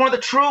A-lister. He's one of the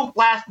true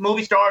last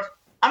movie stars.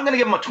 I'm going to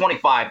give him a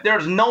 25.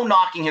 There's no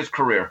knocking his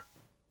career.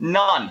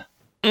 None.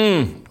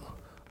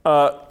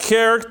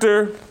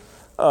 Character,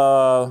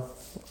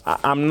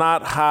 I'm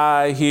not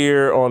high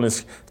here on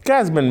this. The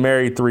guy's been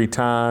married 3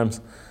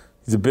 times.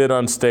 He's a bit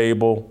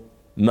unstable,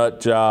 nut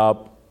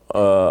job.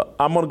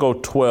 I'm going to go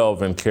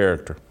 12 in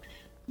character.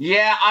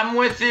 Yeah, I'm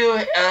with you.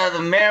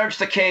 The marriage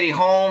to Katie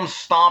Holmes,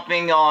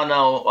 stomping on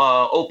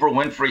Oprah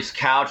Winfrey's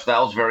couch, that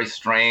was very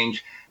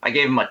strange. I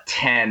gave him a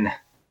 10.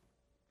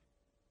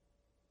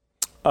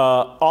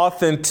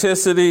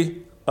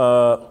 Authenticity,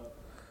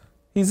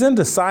 he's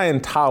into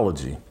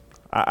Scientology.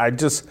 I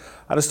just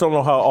don't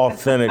know how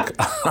authentic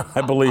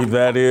I believe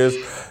that is.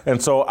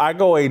 And so I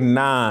go a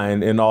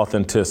 9 in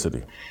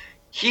authenticity.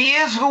 He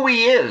is who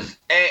he is.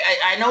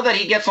 I know that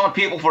he gets on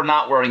people for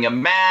not wearing a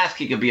mask.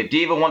 He could be a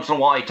diva once in a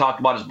while. He talked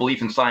about his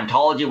belief in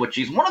Scientology, which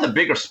he's one of the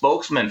bigger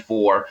spokesmen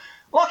for.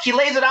 Look, he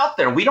lays it out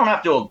there. We don't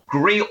have to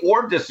agree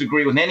or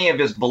disagree with any of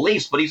his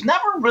beliefs, but he's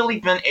never really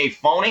been a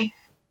phony.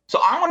 So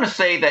I'm going to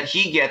say that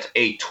he gets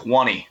a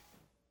 20.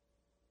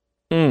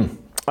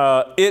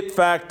 It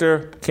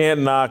factor,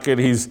 can't knock it.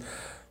 He's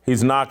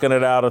knocking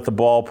it out at the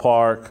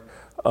ballpark,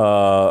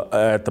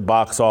 at the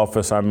box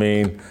office. I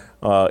mean,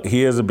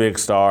 he is a big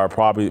star,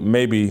 probably,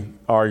 maybe,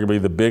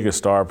 arguably the biggest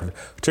star,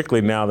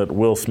 particularly now that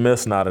Will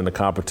Smith's not in the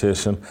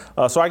competition.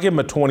 So I give him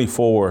a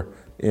 24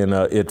 in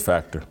it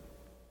factor.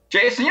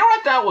 Jason, you know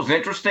what that was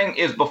interesting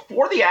is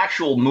before the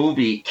actual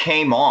movie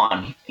came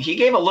on, he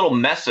gave a little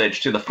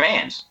message to the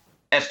fans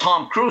as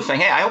Tom Cruise saying,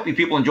 hey, I hope you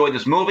people enjoyed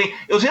this movie.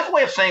 It was his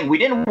way of saying we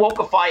didn't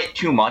wokeify it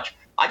too much.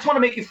 I just want to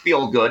make you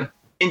feel good.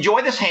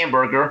 Enjoy this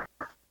hamburger.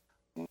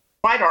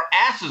 Fight our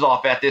asses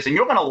off at this, and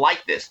you're going to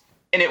like this.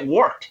 and it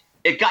worked.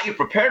 It got you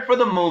prepared for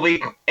the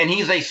movie, and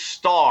he's a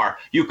star.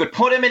 You could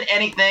put him in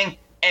anything,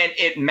 and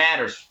it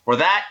matters. For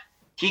that,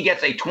 he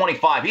gets a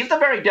 25. He's the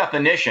very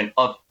definition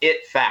of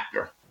it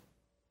factor.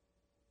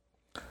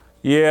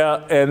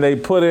 Yeah, and they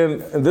put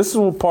in, and this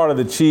is part of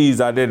the cheese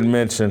I didn't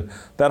mention,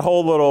 that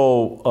whole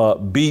little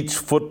beach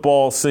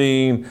football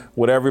scene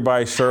with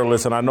everybody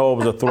shirtless, and I know it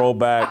was a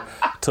throwback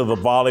to the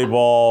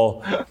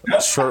volleyball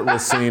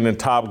shirtless scene in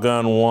Top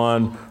Gun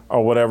 1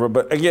 or whatever,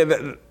 but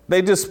again,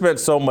 they just spent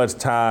so much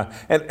time.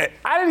 And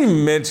I didn't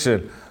even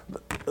mention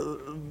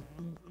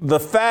the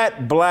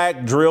fat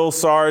black drill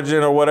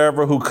sergeant or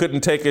whatever who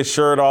couldn't take his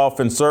shirt off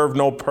and served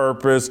no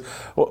purpose.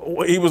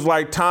 He was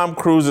like Tom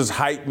Cruise's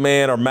hype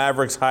man or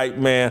Maverick's hype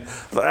man.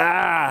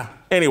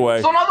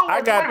 Anyway, so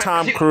I got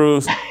Tom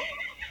Cruise.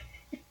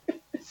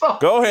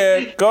 Go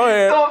ahead.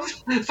 So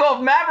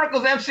if Maverick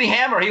was MC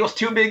Hammer, he was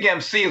too big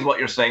MC is what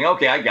you're saying.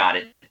 Okay, I got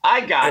it.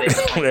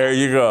 There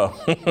you go.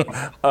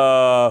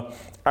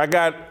 I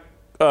got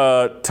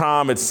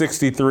Tom at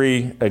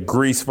 63 at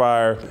Grease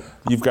Fire.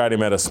 You've got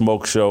him at a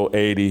Smoke Show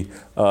 80.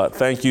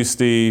 Thank you,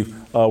 Steve.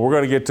 We're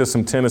going to get to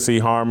some Tennessee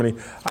Harmony.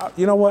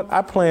 You know what?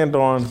 I planned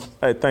on,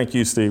 hey, thank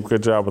you, Steve.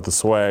 Good job with the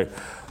swag.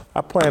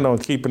 I planned on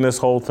keeping this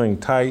whole thing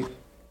tight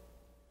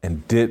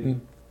and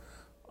didn't.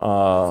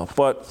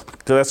 But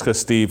that's because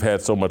Steve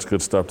had so much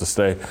good stuff to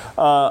say.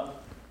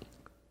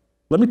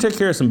 Let me take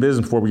care of some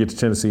business before we get to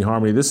Tennessee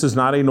Harmony. This is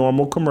not a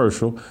normal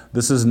commercial.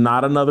 This is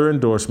not another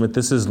endorsement.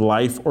 This is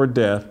life or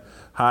death.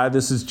 Hi,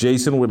 this is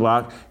Jason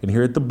Whitlock, and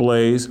here at The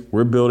Blaze,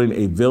 we're building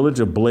a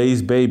village of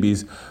Blaze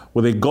babies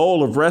with a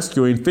goal of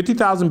rescuing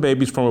 50,000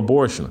 babies from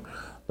abortion.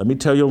 Let me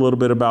tell you a little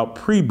bit about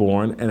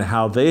Preborn and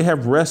how they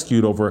have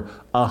rescued over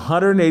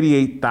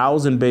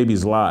 188,000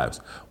 babies' lives.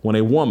 When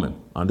a woman,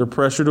 under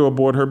pressure to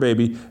abort her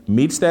baby,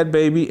 meets that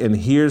baby and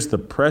hears the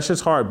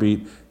precious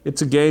heartbeat,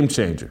 it's a game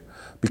changer.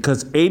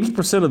 Because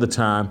 80% of the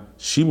time,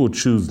 she will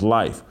choose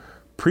life.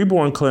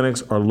 Preborn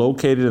clinics are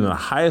located in the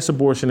highest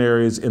abortion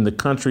areas in the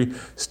country,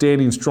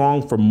 standing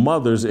strong for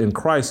mothers in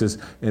crisis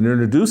and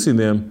introducing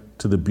them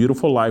to the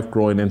beautiful life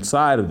growing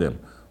inside of them.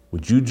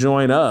 Would you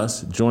join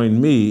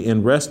me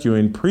in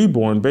rescuing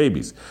preborn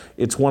babies?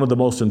 It's one of the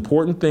most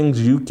important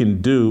things you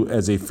can do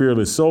as a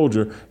fearless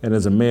soldier and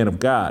as a man of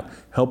God,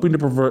 helping to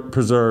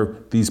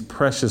preserve these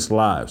precious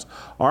lives.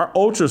 Our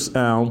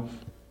ultrasound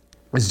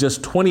is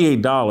just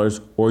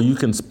 $28, or you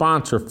can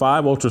sponsor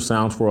 5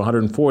 ultrasounds for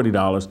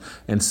 $140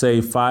 and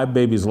save 5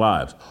 babies'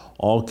 lives.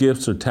 All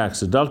gifts are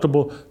tax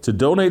deductible. To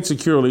donate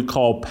securely,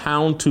 call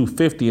pound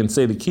 250 and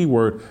say the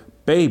keyword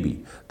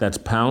baby. That's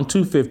pound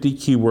 250,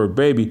 keyword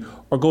baby,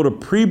 or go to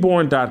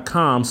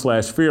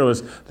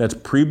preborn.com/fearless. That's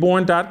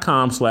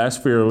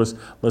preborn.com/fearless.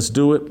 Let's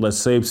do it. Let's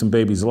save some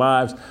babies'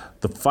 lives.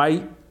 The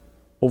fight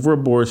over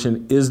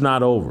abortion is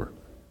not over.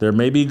 There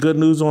may be good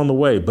news on the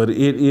way, but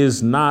it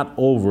is not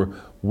over.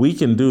 We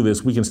can do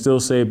this. We can still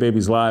save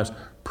babies' lives.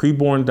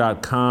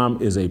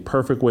 Preborn.com is a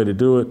perfect way to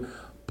do it.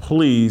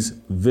 Please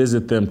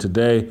visit them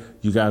today.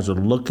 You guys are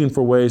looking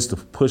for ways to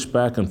push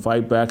back and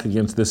fight back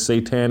against this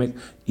satanic,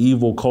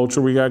 evil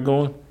culture we got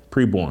going?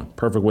 Preborn,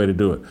 perfect way to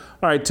do it.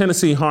 All right,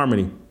 Tennessee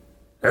Harmony.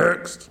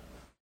 Next.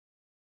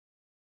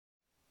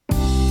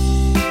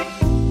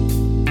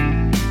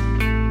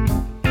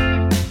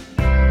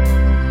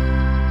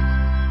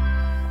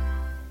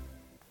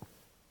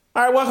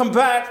 All right, welcome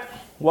back.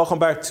 Welcome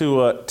back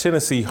to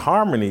Tennessee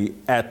Harmony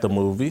at the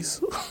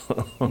movies.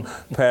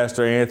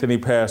 Pastor Anthony,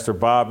 Pastor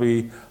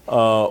Bobby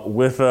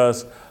with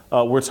us.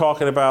 We're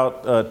talking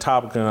about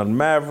Top Gun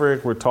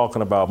Maverick. We're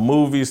talking about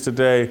movies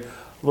today.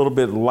 A little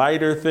bit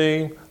lighter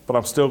thing, but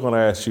I'm still going to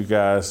ask you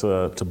guys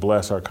to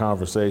bless our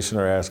conversation,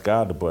 or ask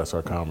God to bless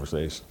our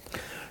conversation.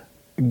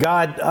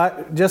 God,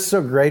 I'm just so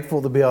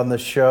grateful to be on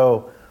this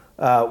show.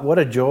 What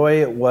a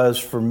joy it was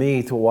for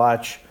me to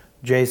watch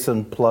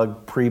Jason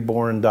plug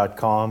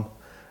preborn.com.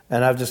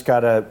 And I've just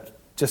got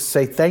to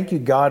say thank you,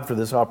 God, for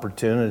this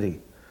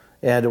opportunity.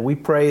 And we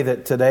pray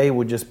that today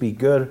would just be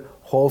good,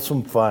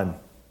 wholesome fun.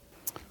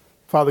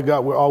 Father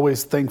God, we're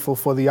always thankful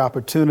for the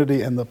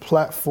opportunity and the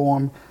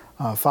platform.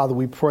 Father,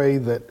 we pray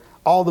that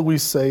all that we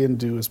say and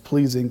do is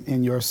pleasing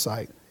in your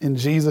sight. In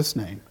Jesus'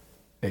 name,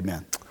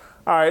 amen.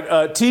 All right,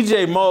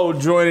 TJ Moe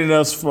joining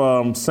us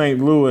from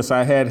St. Louis.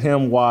 I had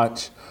him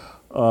watch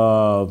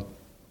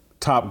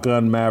Top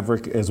Gun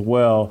Maverick as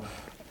well.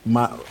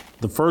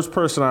 The first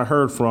person I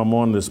heard from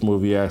on this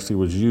movie actually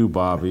was you,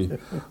 Bobby.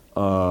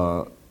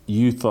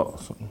 You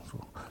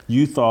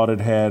thought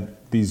it had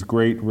these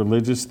great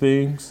religious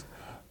themes,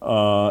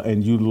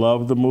 and you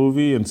loved the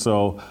movie, and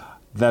so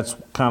that's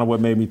kind of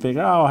what made me think,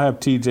 I'll have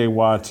TJ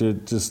watch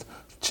it, just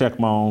check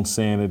my own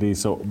sanity.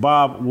 So,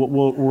 Bob,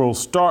 we'll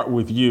start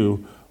with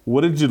you.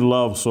 What did you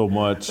love so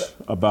much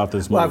about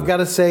this movie? Well, I've got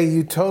to say,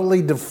 you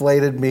totally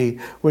deflated me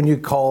when you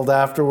called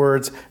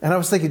afterwards. And I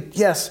was thinking,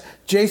 yes,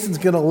 Jason's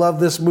going to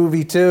love this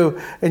movie too.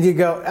 And you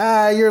go,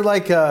 you're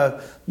like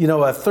a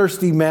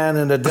thirsty man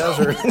in a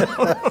desert.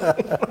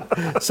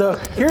 So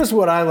here's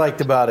what I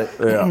liked about it.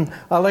 Yeah.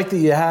 I liked that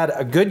you had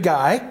a good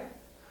guy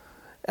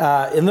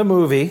in the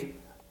movie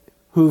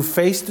who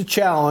faced a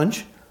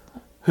challenge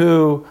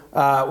who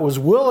was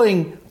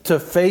willing to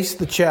face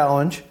the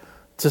challenge,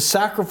 to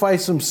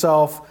sacrifice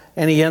himself,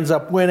 and he ends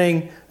up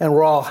winning, and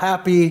we're all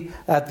happy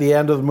at the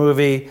end of the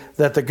movie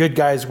that the good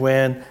guys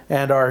win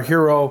and our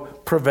hero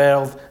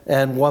prevailed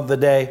and won the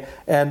day.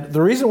 And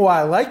the reason why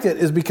I liked it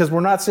is because we're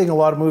not seeing a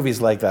lot of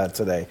movies like that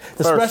today,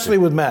 especially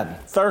with men.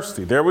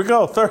 Thirsty. There we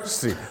go.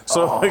 Thirsty.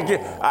 So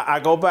again, I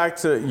go back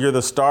to you're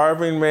the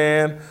starving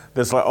man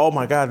that's like, oh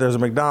my God, there's a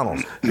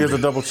McDonald's. Here's a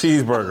double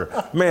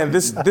cheeseburger. Man,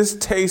 this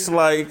tastes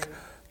like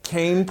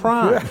Kane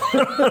Prime.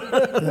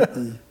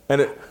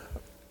 And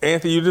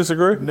Anthony, you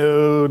disagree?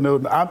 No.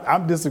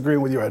 I'm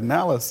disagreeing with your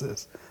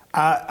analysis.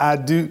 I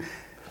do.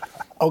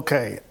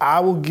 Okay, I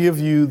will give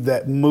you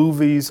that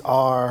movies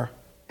are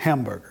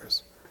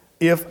hamburgers.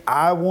 If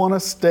I want a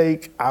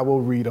steak, I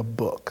will read a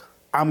book.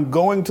 I'm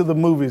going to the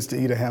movies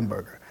to eat a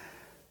hamburger.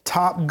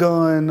 Top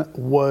Gun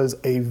was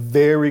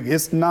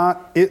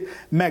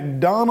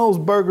McDonald's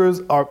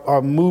burgers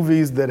are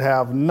movies that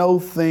have no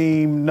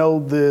theme, no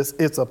this,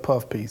 it's a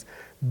puff piece.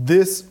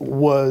 This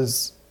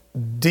was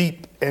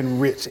deep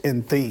and rich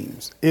in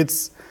themes.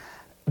 It's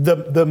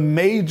the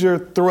major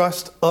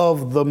thrust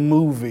of the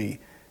movie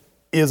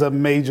is a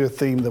major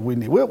theme that we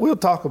need. We'll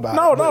talk about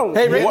it. No.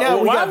 Hey, right now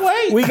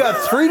we got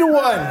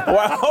 3-1.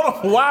 Well,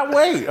 hold on. Why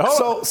wait?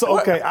 So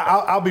okay,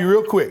 I'll be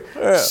real quick.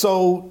 Yeah.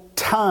 So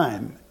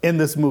time in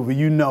this movie,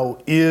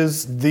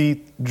 is the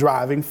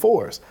driving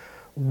force.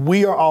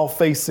 We are all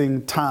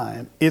facing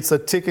time. It's a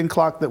ticking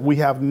clock that we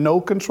have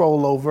no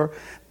control over.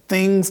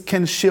 Things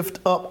can shift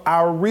up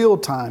our real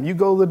time. You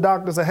go to the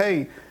doctor and say,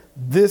 hey,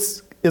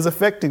 this is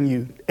affecting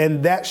you.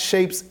 And that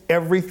shapes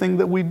everything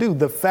that we do.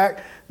 The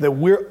fact that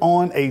we're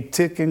on a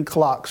ticking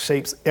clock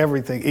shapes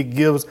everything. It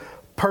gives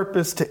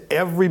purpose to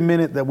every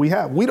minute that we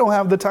have. We don't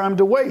have the time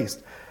to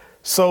waste.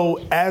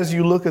 So as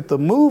you look at the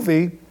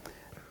movie,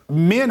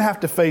 men have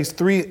to face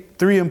three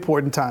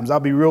important times. I'll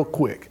be real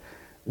quick.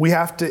 We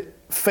have to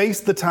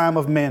face the time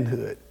of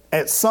manhood.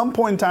 At some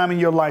point in time in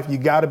your life, you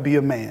got to be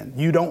a man.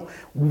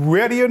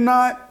 Ready or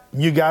not,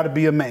 you got to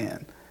be a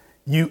man.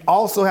 You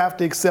also have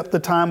to accept the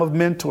time of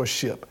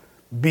mentorship,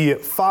 be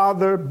it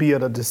father, be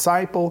it a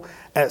disciple.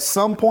 At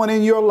some point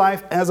in your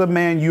life as a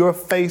man, you're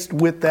faced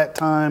with that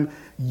time.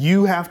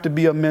 You have to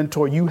be a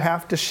mentor. You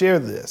have to share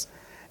this.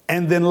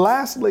 And then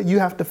lastly, you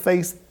have to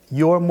face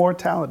your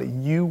mortality.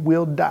 You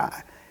will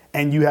die.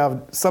 And you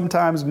have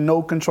sometimes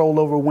no control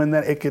over when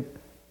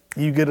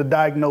you get a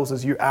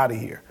diagnosis, you're out of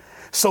here.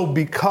 So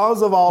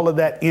because of all of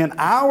that in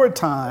our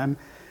time,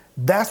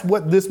 that's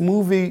what this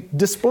movie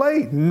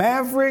displayed.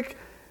 Maverick,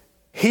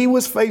 he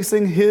was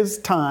facing his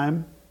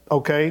time,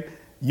 okay?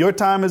 Your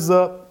time is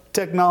up,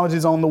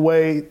 technology's on the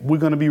way, we're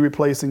gonna be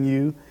replacing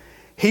you.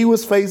 He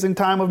was facing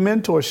time of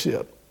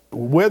mentorship.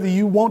 Whether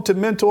you want to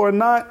mentor or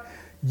not,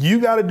 you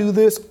gotta do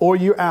this or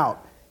you're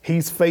out.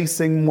 He's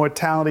facing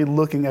mortality,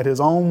 looking at his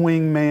own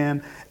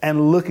wingman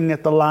and looking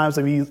at the lives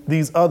of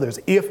these others.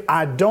 If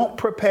I don't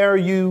prepare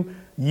you,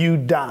 you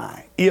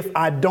die. If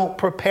I don't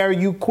prepare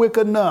you quick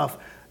enough,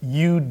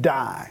 you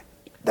die.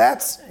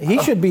 He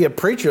should be a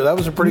preacher. That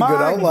was a pretty good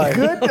outline.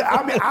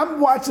 I mean, I'm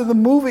watching the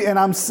movie and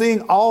I'm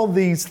seeing all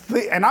these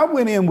things, and I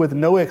went in with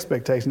no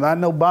expectations. I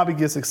know Bobby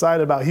gets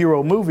excited about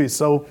hero movies,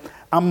 so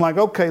I'm like,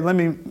 okay, let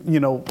me,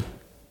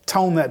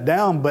 tone that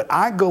down. But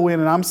I go in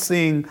and I'm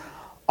seeing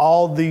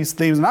all these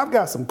themes, and I've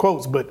got some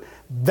quotes, but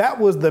that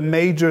was the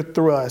major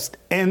thrust.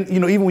 And,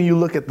 even when you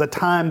look at the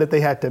time that they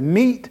had to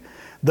meet,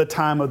 the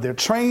time of their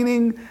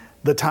training,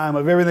 the time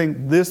of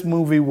everything, this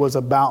movie was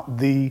about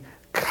the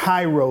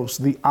Kairos,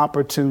 the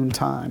opportune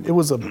time. It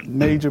was a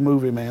major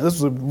movie, man.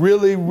 This was a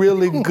really,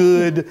 really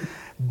good,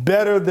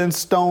 better than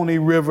Stony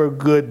River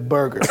good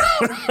burger.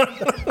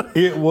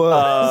 It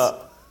was.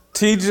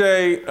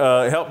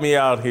 TJ, help me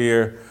out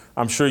here.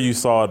 I'm sure you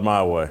saw it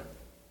my way.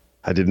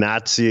 I did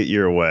not see it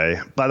your way.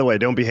 By the way,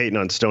 don't be hating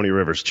on Stony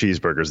River's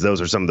cheeseburgers.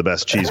 Those are some of the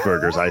best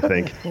cheeseburgers, I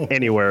think,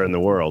 anywhere in the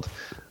world.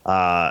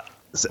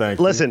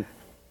 Listen,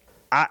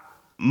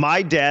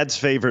 my dad's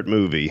favorite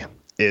movie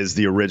is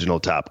the original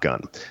Top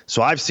Gun.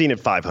 So I've seen it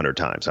 500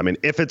 times. I mean,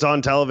 if it's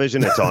on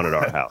television, it's on at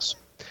our house.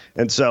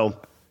 And so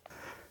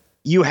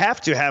you have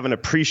to have an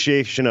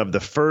appreciation of the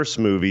first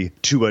movie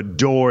to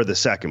adore the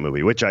second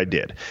movie, which I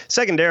did.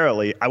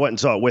 Secondarily, I went and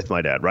saw it with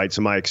my dad, right?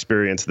 So my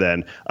experience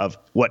then of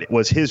what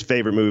was his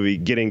favorite movie,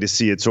 getting to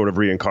see it sort of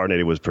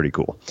reincarnated was pretty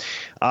cool.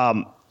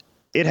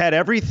 It had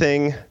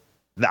everything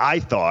that I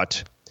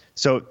thought.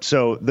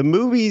 So the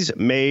movies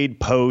made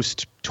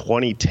post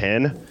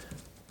 2010,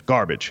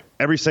 garbage.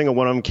 Every single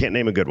one of them, can't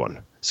name a good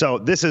one. So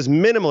this is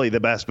minimally the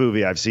best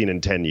movie I've seen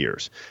in 10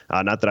 years.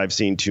 Not that I've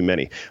seen too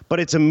many. But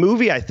it's a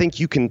movie I think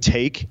you can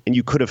take and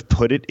you could have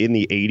put it in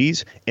the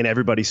 80s and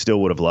everybody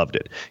still would have loved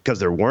it. Because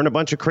there weren't a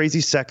bunch of crazy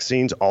sex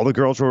scenes. All the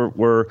girls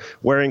were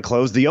wearing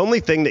clothes. The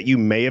only thing that you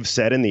may have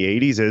said in the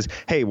 80s is,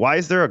 hey, why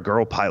is there a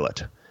girl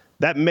pilot?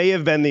 That may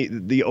have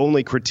been the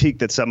only critique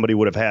that somebody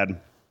would have had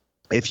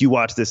if you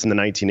watch this in the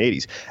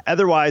 1980s.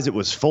 Otherwise, it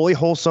was fully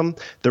wholesome.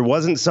 There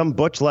wasn't some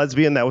butch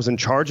lesbian that was in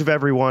charge of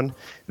everyone.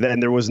 Then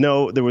there was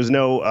no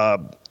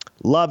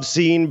love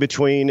scene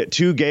between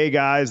two gay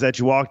guys that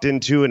you walked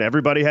into and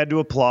everybody had to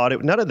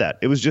applaud. None of that.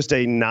 It was just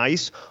a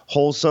nice,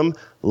 wholesome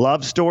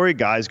love story.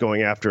 Guys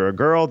going after a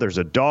girl. There's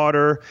a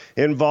daughter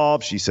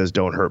involved. She says,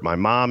 "Don't hurt my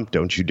mom.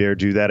 Don't you dare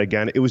do that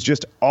again." It was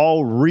just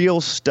all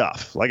real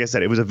stuff. Like I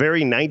said, it was a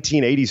very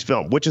 1980s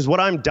film, which is what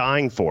I'm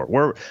dying for.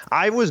 Where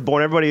I was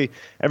born,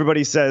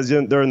 everybody says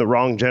they're in the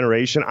wrong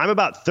generation. I'm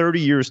about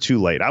 30 years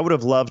too late. I would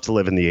have loved to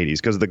live in the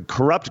 80s because the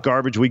corrupt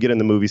garbage we get in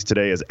the movies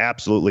today is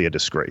absolutely a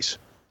disgrace.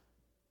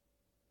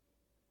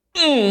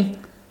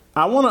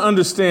 I want to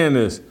understand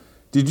this.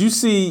 Did you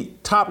see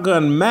Top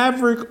Gun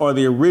Maverick or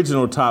the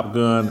original Top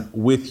Gun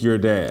with your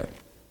dad?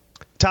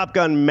 Top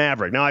Gun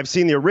Maverick. Now, I've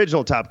seen the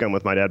original Top Gun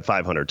with my dad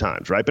 500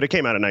 times, right? But it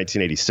came out in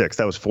 1986.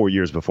 That was 4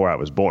 years before I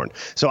was born.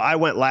 So I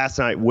went last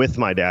night with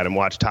my dad and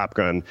watched Top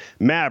Gun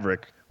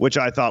Maverick, which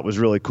I thought was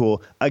really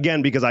cool.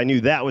 Again, because I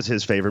knew that was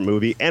his favorite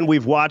movie. And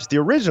we've watched the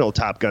original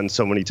Top Gun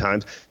so many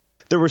times.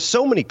 There were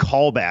so many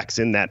callbacks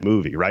in that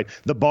movie, right?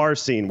 The bar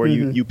scene where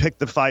you pick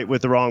the fight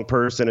with the wrong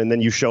person and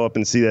then you show up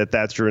and see that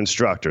that's your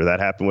instructor. That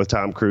happened with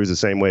Tom Cruise the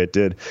same way it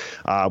did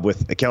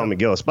with Kelly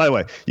McGillis. By the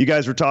way, you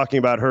guys were talking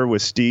about her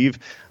with Steve.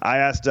 I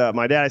asked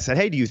my dad, I said,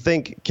 "Hey, do you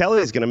think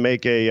Kelly's going to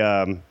make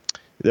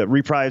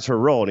reprise her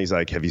role?" And he's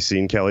like, "Have you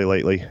seen Kelly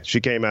lately?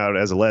 She came out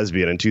as a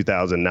lesbian in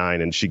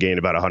 2009 and she gained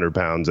about 100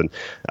 pounds and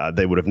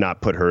they would have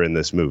not put her in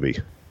this movie."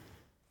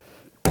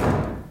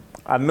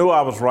 I knew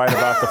I was right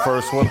about the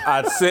first one.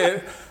 I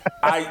said,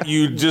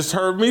 you just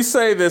heard me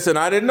say this, and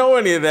I didn't know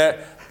any of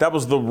that. That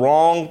was the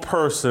wrong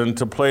person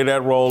to play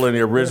that role in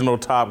the original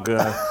Top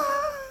Gun.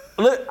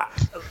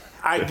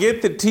 I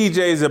get that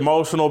TJ's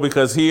emotional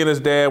because he and his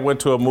dad went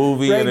to a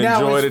movie and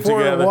enjoyed it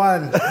together.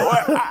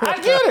 I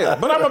get it,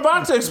 but I'm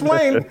about to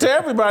explain to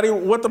everybody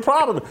what the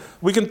problem is.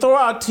 We can throw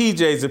out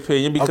TJ's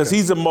opinion because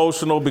he's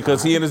emotional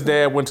because he and his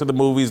dad went to the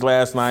movies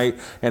last night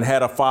and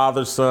had a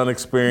father-son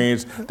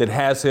experience that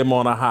has him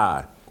on a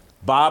high.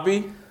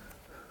 Bobby,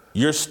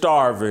 you're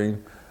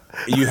starving.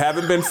 You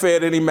haven't been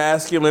fed any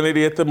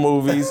masculinity at the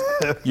movies.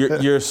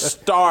 You're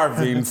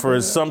starving for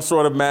some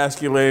sort of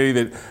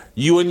masculinity that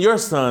you and your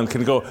son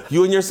can go.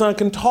 You and your son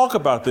can talk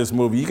about this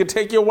movie. You can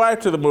take your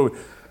wife to the movie.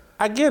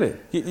 I get it.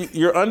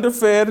 You're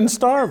underfed and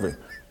starving.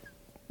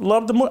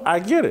 Love the movie. I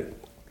get it.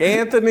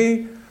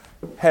 Anthony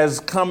has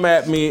come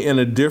at me in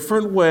a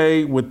different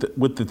way with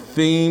the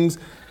themes,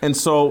 and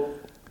so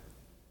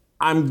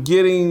I'm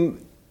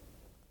getting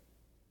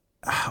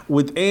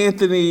with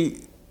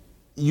Anthony.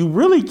 You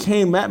really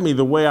came at me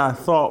the way I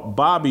thought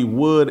Bobby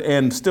would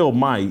and still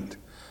might,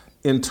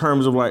 in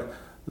terms of like,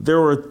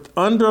 there were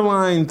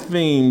underlying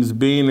themes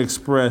being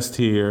expressed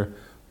here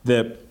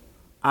that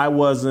I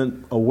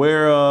wasn't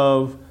aware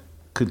of,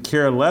 could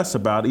care less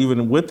about,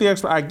 even with the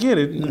I get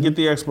it, you get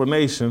the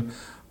explanation.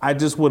 I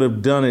just would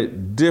have done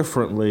it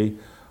differently.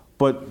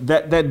 But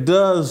that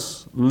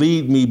does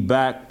lead me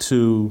back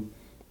to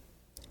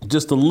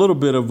just a little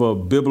bit of a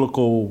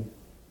biblical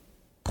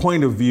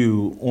point of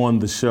view on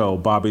the show,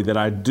 Bobby, that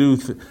I do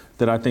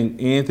that I think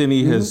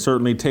Anthony has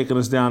certainly taken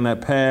us down that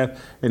path.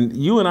 And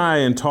you and I,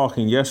 in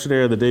talking yesterday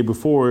or the day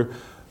before,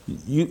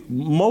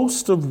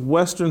 most of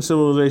Western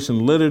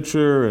civilization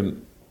literature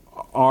and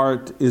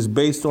art is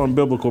based on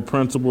biblical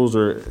principles.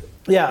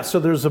 Yeah, so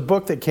there's a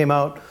book that came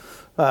out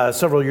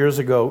several years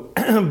ago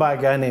by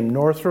a guy named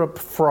Northrop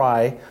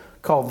Frye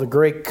called The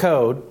Great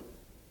Code,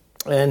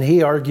 and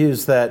he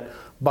argues that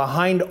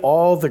behind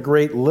all the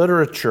great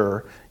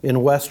literature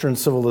in Western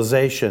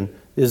civilization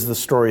is the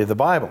story of the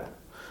Bible.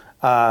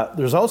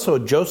 There's also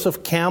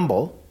Joseph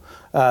Campbell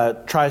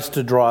tries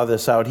to draw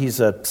this out. He's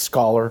a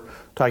scholar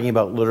talking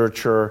about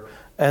literature.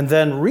 And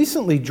then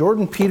recently,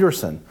 Jordan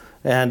Peterson.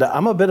 And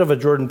I'm a bit of a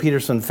Jordan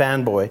Peterson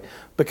fanboy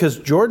because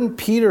Jordan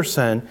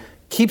Peterson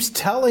keeps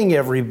telling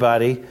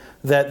everybody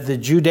that the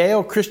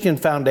Judeo-Christian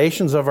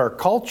foundations of our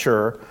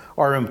culture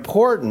are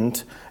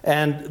important,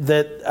 and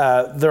that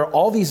there are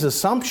all these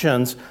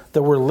assumptions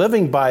that we're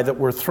living by that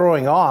we're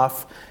throwing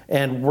off,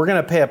 and we're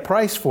going to pay a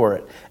price for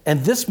it.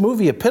 And this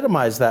movie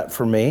epitomized that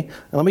for me.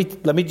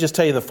 And let me just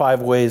tell you the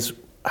 5 ways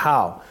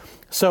how.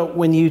 So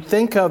when you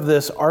think of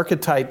this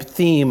archetype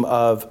theme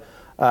of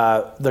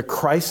the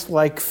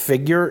Christ-like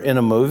figure in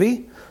a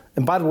movie,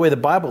 and by the way, the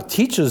Bible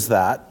teaches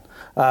that,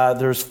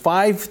 there's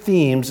 5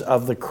 themes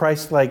of the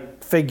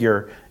Christ-like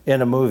figure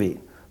in a movie.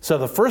 So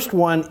the first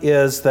one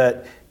is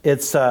that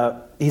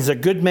he's a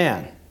good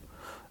man.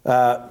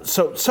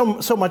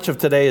 So much of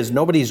today is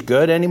nobody's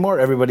good anymore.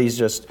 Everybody's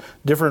just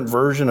different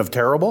version of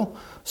terrible.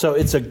 So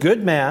it's a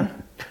good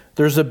man.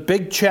 There's a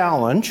big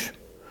challenge.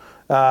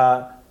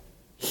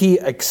 He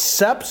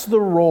accepts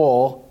the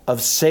role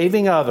of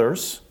saving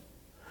others.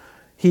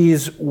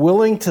 He's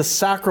willing to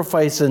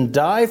sacrifice and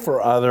die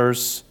for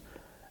others,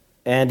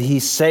 and he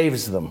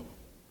saves them.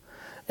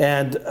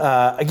 And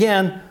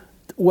again,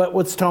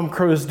 what's Tom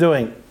Cruise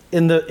doing?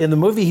 In the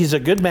movie, he's a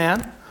good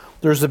man.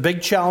 There's a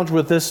big challenge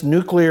with this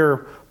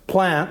nuclear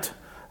plant.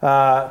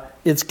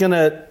 It's going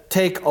to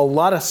take a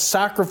lot of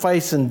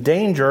sacrifice and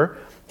danger.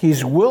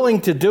 He's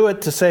willing to do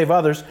it to save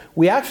others.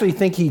 We actually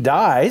think he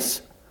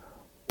dies,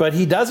 but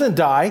he doesn't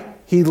die.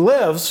 He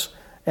lives,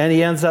 and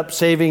he ends up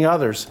saving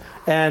others.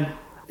 And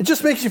it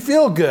just makes you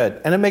feel good.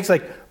 And it makes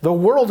the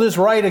world is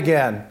right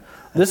again.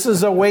 This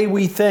is a way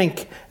we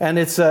think, and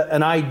it's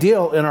an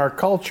ideal in our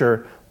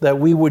culture that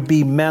we would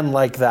be men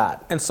like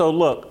that. And so,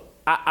 look,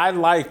 I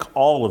like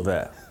all of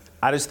that.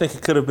 I just think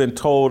it could have been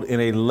told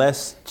in a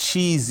less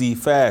cheesy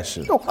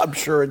fashion. Oh, I'm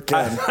sure it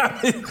can.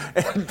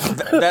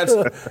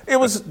 It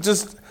was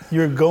just...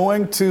 You're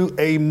going to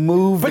a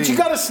movie. But you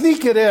got to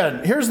sneak it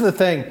in. Here's the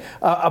thing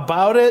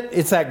about it.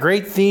 It's that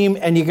great theme,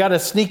 and you got to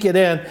sneak it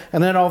in,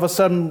 and then all of a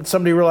sudden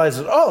somebody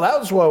realizes, oh, that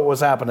was what was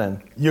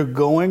happening. You're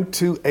going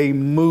to a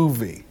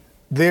movie.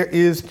 There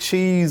is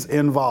cheese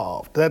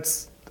involved.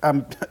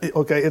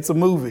 Okay, it's a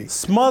movie.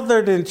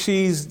 Smothered in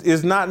cheese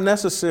is not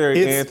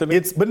necessary, Anthony.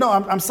 But no,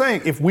 I'm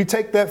saying if we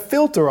take that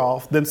filter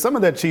off, then some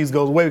of that cheese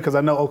goes away because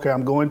I know, okay,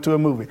 I'm going to a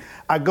movie.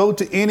 I go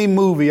to any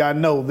movie, I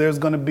know there's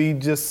going to be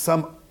just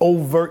some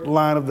overt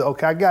line of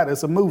okay, I got it,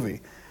 it's a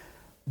movie.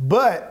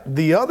 But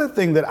the other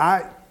thing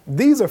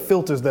these are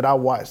filters that I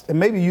watched, and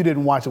maybe you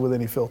didn't watch it with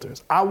any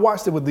filters. I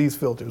watched it with these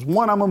filters.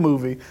 One, I'm a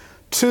movie.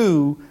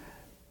 Two,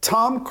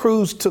 Tom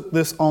Cruise took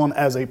this on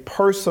as a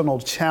personal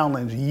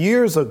challenge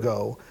years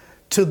ago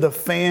to the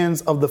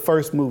fans of the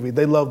first movie.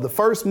 They loved the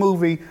first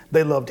movie.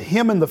 They loved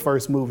him in the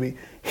first movie.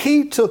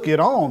 He took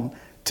it on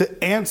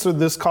to answer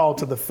this call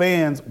to the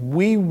fans.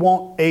 We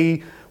want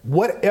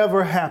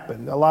whatever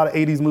happened. A lot of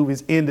 80s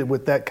movies ended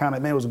with that kind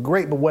of, man, it was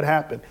great, but what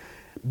happened?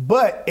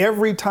 But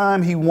every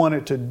time he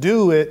wanted to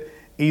do it,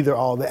 either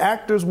all the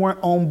actors weren't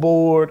on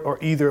board or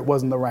either it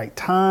wasn't the right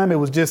time. It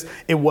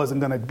wasn't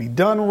going to be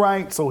done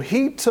right. So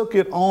he took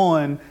it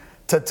on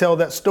to tell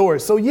that story.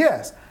 So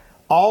yes,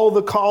 all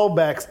the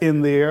callbacks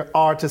in there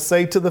are to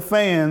say to the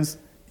fans,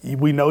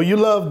 we know you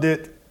loved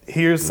it.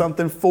 Here's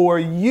something for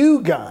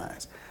you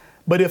guys.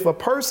 But if a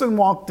person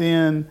walked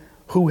in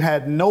who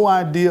had no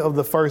idea of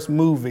the first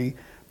movie,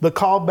 the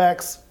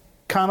callbacks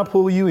kind of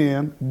pull you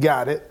in,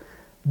 got it.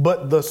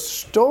 But the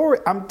story,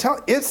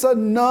 it's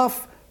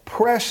enough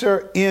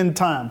pressure in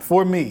time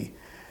for me.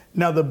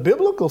 Now, the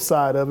biblical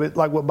side of it,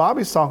 like what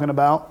Bobby's talking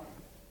about,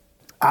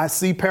 I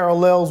see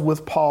parallels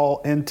with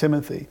Paul and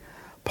Timothy.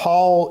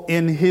 Paul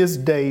in his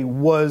day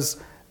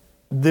was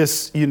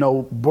this,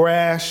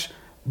 brash,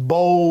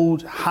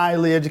 bold,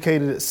 highly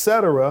educated,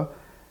 etc.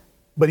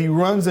 But he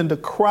runs into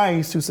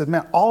Christ who says,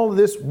 man, all of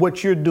this,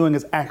 what you're doing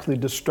is actually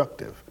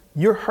destructive.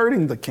 You're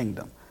hurting the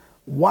kingdom.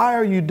 Why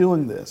are you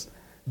doing this?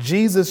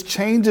 Jesus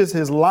changes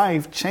his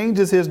life,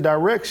 changes his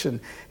direction.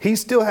 He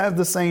still has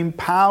the same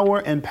power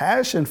and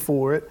passion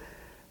for it,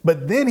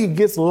 but then he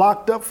gets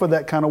locked up for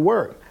that kind of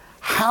work.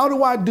 How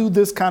do I do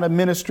this kind of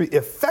ministry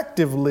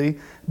effectively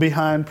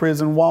behind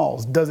prison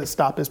walls? Does it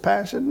stop his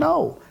passion?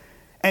 No.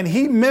 And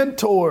he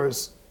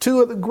mentors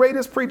two of the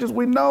greatest preachers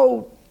we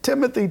know,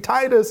 Timothy,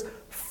 Titus,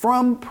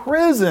 from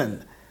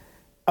prison.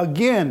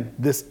 Again,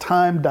 this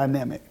time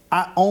dynamic.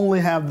 I only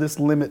have this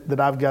limit that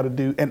I've got to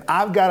do, and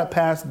I've got to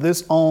pass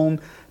this on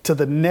to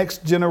the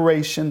next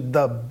generation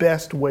the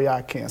best way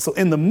I can. So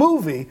in the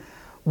movie,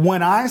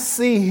 when I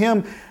see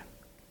him,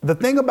 the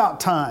thing about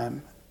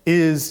time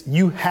is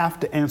you have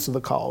to answer the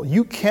call.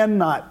 You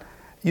cannot,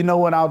 you know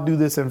what, I'll do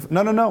this.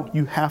 No.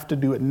 You have to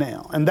do it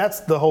now. And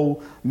that's the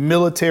whole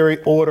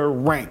military order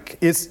rank.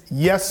 It's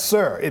yes,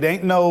 sir. It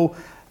ain't no,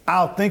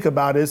 I'll think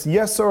about it. It's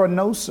yes, sir or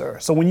no, sir.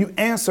 So when you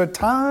answer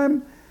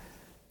time,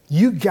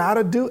 you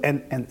gotta do,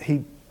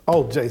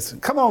 Jason,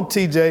 come on,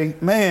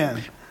 TJ,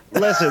 man.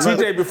 Listen,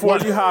 TJ, before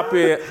you hop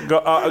in, go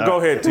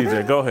ahead,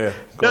 TJ, go ahead.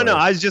 No,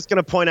 I was just going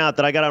to point out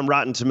that I got on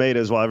Rotten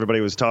Tomatoes while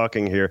everybody was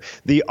talking here.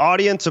 The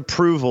audience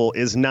approval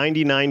is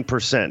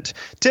 99%.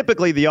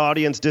 Typically, the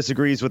audience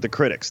disagrees with the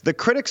critics. The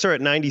critics are at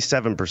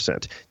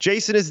 97%.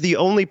 Jason is the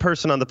only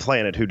person on the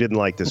planet who didn't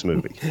like this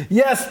movie.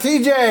 Yes,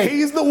 TJ.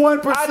 He's the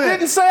 1%. I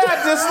didn't say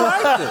I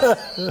disliked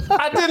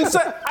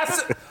it. I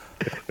said,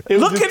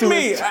 look at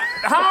me.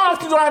 How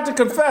often do I have to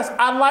confess?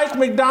 I like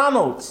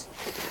McDonald's.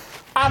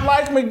 I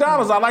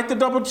like the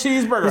double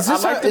cheeseburger. Is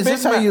this, I like the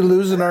Big Mac. how you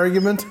lose an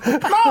argument?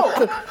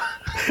 No.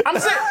 I'm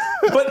saying,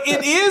 but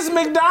it is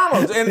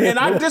McDonald's. And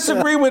I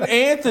disagree with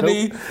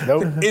Anthony's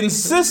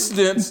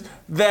insistence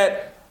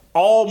that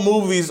all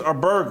movies are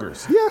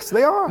burgers. Yes,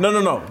 they are.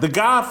 No. The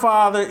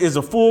Godfather is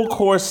a full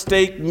course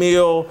steak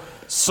meal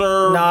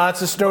served. Nah,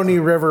 it's a Stony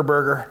River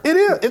burger. It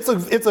is.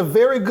 It's a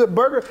very good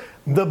burger.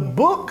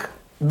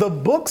 The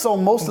books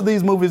on most of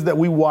these movies that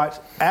we watch,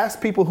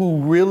 ask people who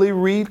really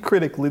read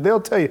critically,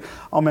 they'll tell you,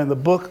 oh man, the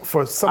book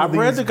for some of these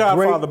I've read the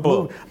Godfather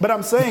book. But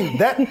I'm saying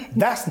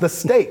that's the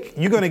steak.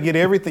 You're going to get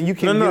everything. You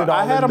can't get it all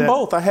I had in them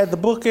both. I had the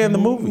book and the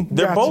movie.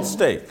 They're both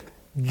steak.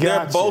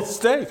 They're both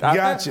steak.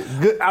 Gotcha.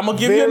 I'm going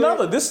to give you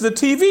another. This is a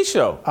TV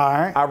show. All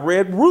right. I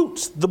read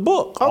Roots, the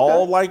book,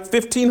 all like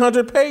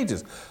 1,500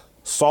 pages.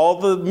 Saw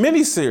the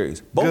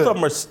miniseries. Both of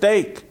them are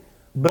steak.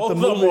 Both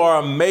of them are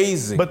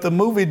amazing. But the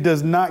movie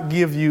does not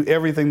give you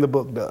everything the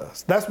book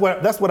does. That's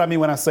what I mean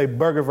when I say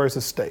burger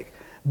versus steak.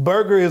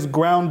 Burger is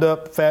ground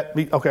up fat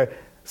meat. Okay.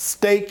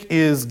 Steak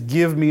is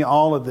give me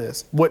all of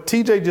this. What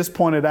TJ just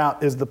pointed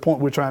out is the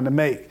point we're trying to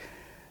make.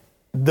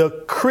 the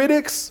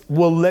critics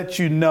will let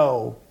you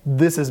know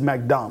this is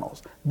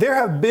McDonald's. There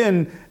have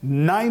been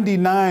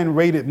 99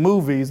 rated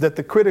movies that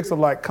the critics are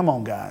like, come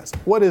on, guys,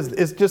 what is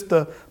it's just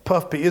a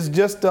puff piece. It's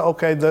just a,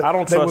 okay, I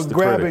don't trust the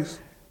critics.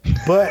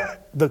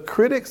 But the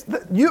critics,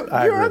 you're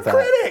a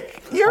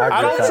critic.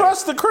 I don't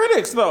trust the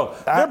critics though.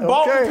 They're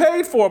bought and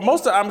paid for. I'm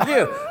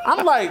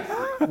like,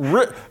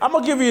 I'm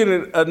gonna give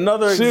you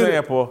another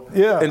example.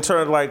 Yeah. In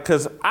terms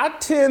because I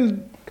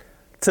tend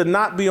to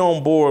not be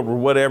on board with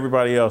what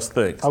everybody else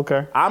thinks.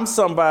 Okay. I'm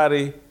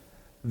somebody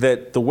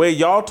that the way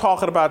y'all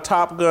talking about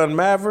Top Gun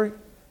Maverick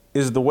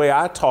is the way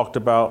I talked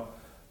about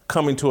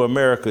Coming to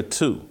America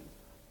 2.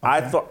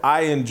 Okay.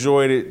 I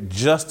enjoyed it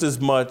just as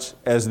much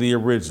as the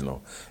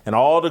original. And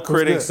all the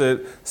critics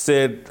that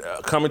said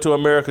Coming to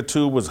America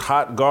 2 was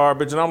hot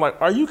garbage. And I'm like,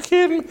 are you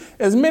kidding me?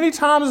 As many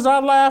times as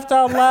I laughed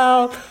out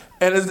loud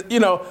and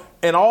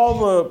and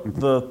all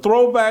the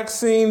throwback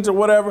scenes or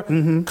whatever,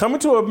 Coming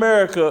to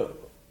America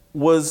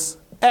was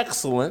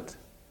excellent.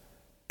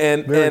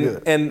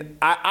 And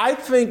I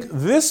think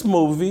this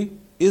movie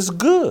is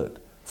good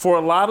for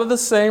a lot of the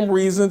same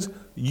reasons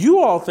you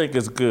all think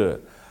it's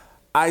good.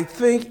 I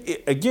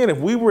think, again, if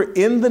we were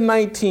in the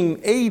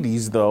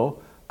 1980s, though,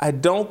 I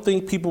don't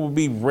think people would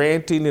be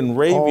ranting and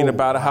raving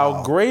about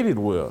how great it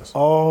was.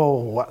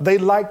 Oh, they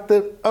liked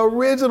the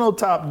original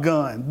Top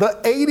Gun. The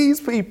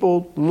 80s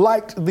people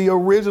liked the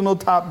original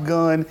Top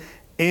Gun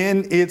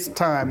in its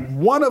time,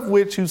 one of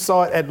which you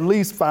saw it at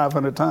least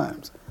 500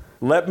 times.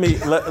 Let me,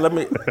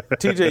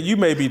 TJ, you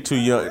may be too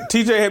young.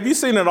 TJ, have you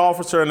seen An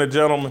Officer and a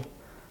Gentleman?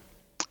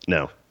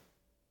 No.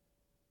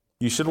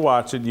 You should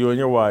watch it, you and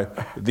your wife.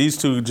 These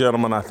two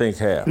gentlemen, I think,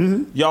 have.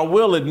 Y'all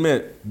will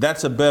admit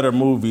that's a better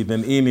movie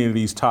than any of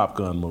these Top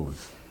Gun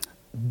movies.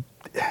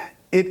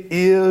 It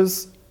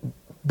is,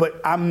 but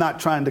I'm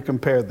not trying to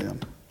compare them.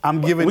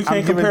 We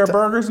can't compare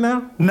burgers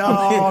now?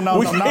 No,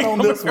 not on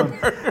this one.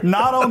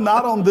 Not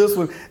on this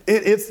one.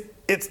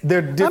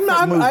 They're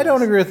different movies. I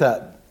don't agree with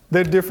that.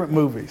 They're different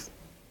movies.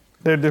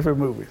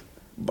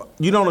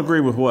 You don't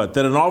agree with what?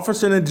 That An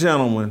Officer and a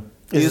Gentleman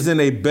isn't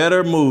a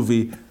better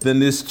movie than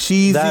this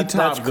cheesy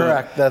Top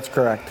Gun? That's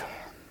correct.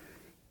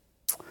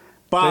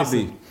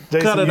 Bobby,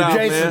 cut it out,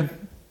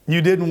 man.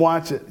 You didn't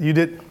watch it. You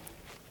did.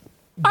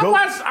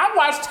 I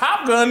watched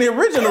Top Gun, the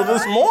original,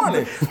 this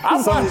morning.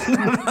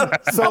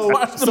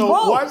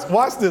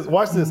 Watch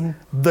this.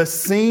 The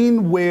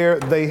scene where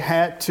they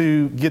had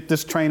to get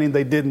this training,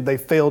 they didn't. They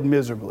failed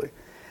miserably.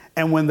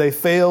 And when they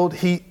failed,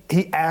 he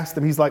asked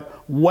them, he's like,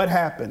 what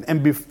happened?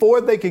 And before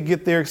they could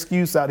get their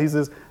excuse out, he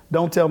says,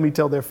 don't tell me,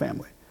 tell their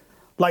family.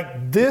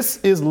 Like, this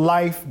is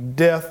life,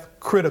 death,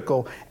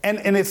 critical. And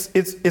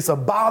it's a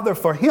bother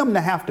for him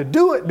to have to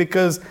do it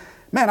because,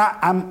 man,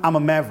 I'm a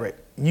maverick.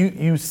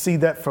 You see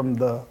that from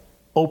the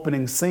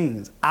opening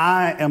scenes.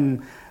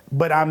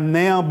 But I'm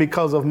now,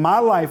 because of my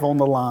life on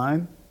the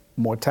line,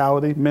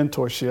 mortality,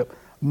 mentorship,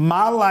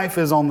 my life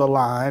is on the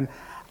line.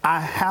 I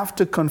have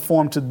to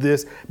conform to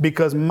this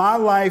because my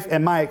life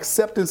and my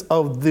acceptance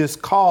of this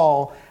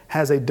call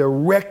has a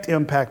direct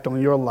impact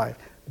on your life.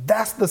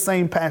 That's the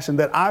same passion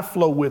that I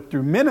flow with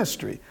through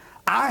ministry.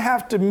 I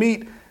have to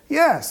meet,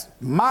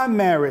 my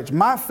marriage,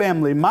 my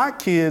family, my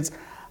kids.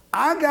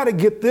 I got to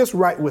get this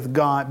right with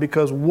God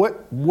because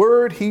what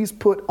word He's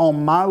put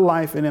on my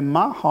life and in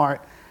my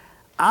heart,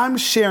 I'm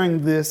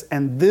sharing this,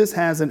 and this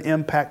has an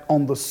impact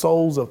on the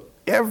souls of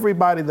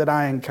everybody that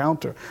I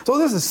encounter. So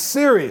this is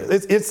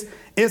serious.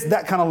 It's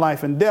that kind of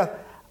life and death.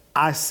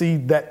 I see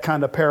that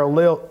kind of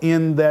parallel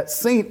in that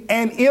scene.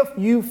 And if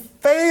you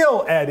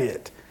fail at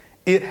it,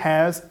 it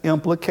has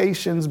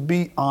implications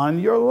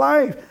beyond your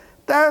life.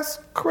 That's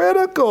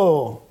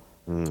critical.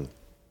 Can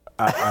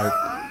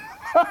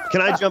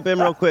I jump in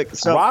real quick?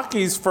 So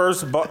Rocky's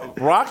first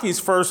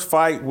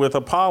fight with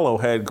Apollo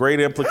had great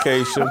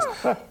implications.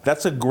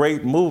 That's a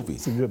great movie.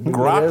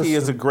 Rocky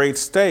is a great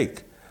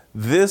steak.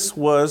 This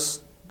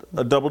was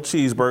a double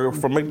cheeseburger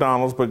from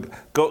McDonald's,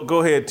 but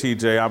go ahead,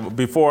 TJ.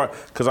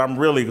 Because I'm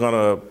really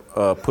gonna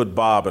put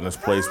Bob in his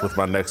place with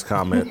my next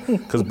comment,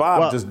 because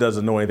Bob just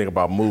doesn't know anything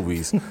about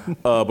movies.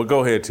 But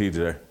go ahead,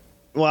 TJ.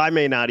 Well, I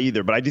may not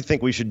either, but I do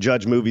think we should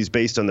judge movies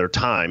based on their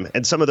time.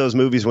 And some of those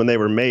movies, when they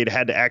were made,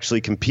 had to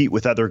actually compete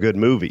with other good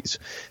movies.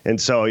 And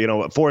so,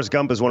 Forrest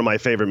Gump is one of my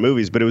favorite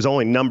movies, but it was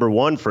only number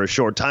one for a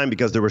short time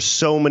because there were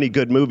so many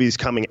good movies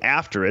coming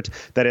after it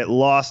that it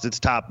lost its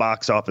top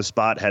box office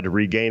spot, had to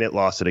regain it,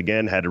 lost it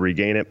again, had to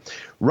regain it.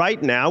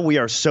 Right now, we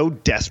are so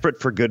desperate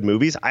for good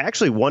movies. I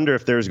actually wonder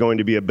if there's going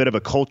to be a bit of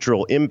a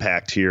cultural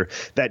impact here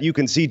that you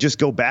can see just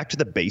go back to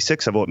the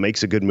basics of what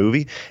makes a good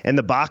movie, and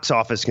the box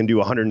office can do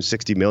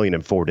 $160 million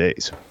in 4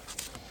 days.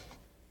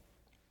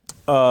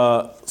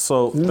 I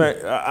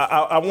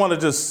want to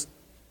just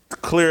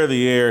clear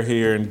the air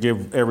here and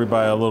give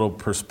everybody a little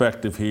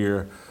perspective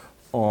here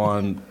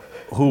on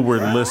who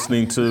we're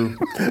listening to.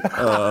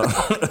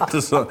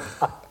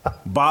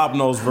 Bob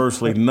knows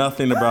virtually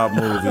nothing about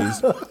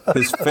movies.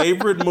 His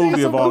favorite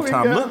movie of all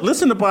time.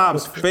 Listen to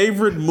Bob's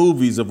favorite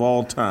movies of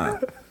all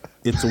time.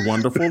 It's a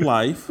Wonderful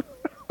Life,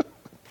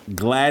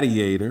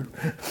 Gladiator,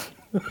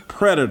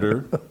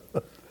 Predator,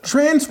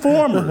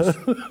 Transformers,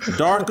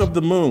 Dark of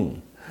the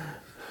Moon,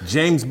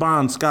 James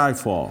Bond,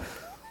 Skyfall,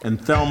 and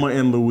Thelma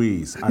and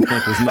Louise, I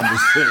think was number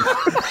 6.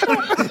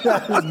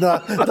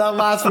 That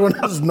last one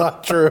is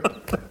not true.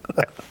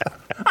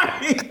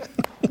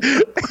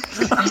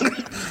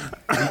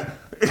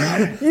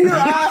 You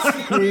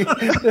asked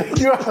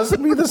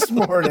me this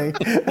morning,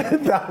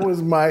 and that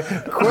was my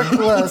quick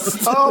list.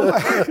 Oh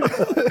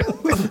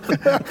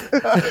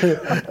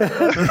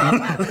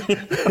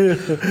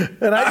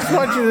and I just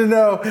want you to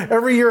know,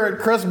 every year at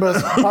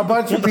Christmas, a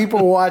bunch of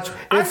people watch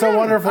It's a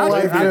Wonderful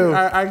Life too.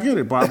 I get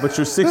it, Bob, but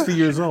you're 60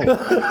 years old.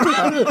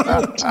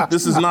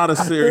 This is not a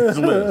serious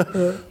list.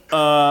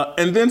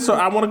 And then, so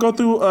I want to go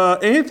through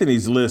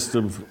Anthony's list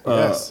of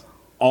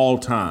all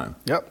time.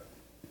 Yep.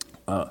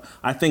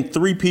 I think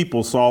 3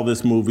 people saw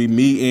this movie,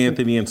 me,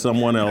 Anthony, and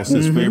someone else,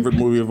 his favorite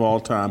movie of all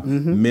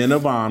time, Men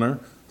of Honor,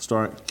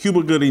 starring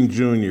Cuba Gooding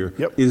Jr.,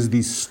 is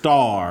the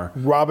star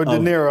Robert De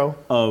Niro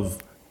of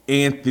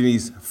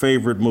Anthony's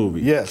favorite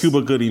movie,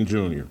 Cuba Gooding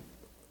Jr.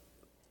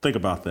 Think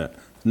about that.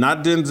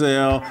 Not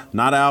Denzel,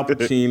 not Al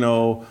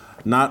Pacino,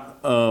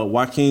 not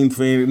Joaquin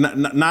Phoenix,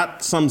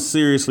 not some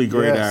seriously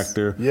great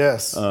actor.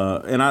 Yes.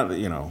 And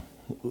I,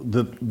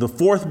 the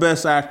fourth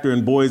best actor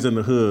in Boys in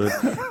the Hood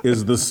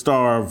is the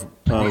star of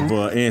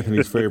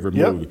Anthony's favorite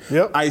movie.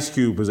 Ice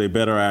Cube is a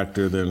better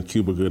actor than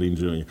Cuba Gooding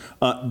Jr.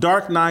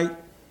 Dark Knight,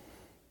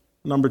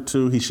 number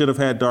 2. He should have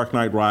had Dark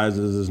Knight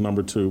Rises as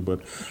number 2, but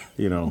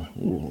You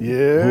don't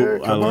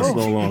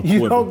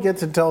get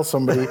to tell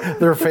somebody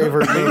their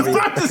favorort movie.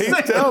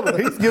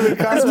 He's giving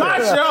context. It's my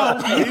show.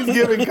 He's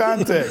giving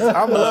context.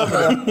 I'm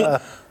loving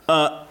it.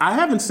 I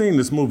haven't seen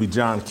this movie,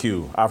 John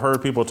Q. I've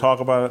heard people talk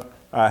about it.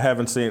 I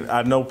haven't seen it.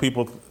 I know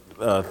people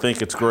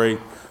think it's great.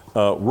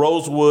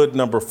 Rosewood,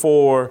 number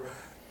 4,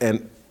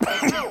 and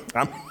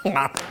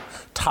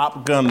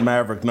Top Gun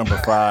Maverick, number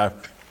 5.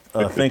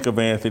 Think of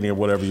Anthony or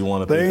whatever you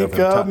want to think of.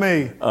 Think of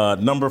me.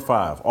 Number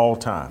 5, all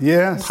time.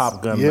 Yes.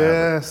 Top Gun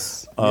Maverick.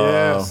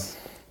 Yes.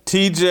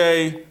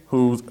 TJ,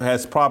 who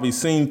has probably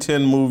seen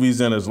 10 movies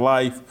in his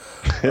life,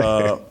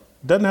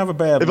 doesn't have a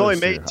bad list. They've only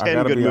made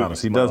 10 good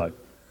movies. He does.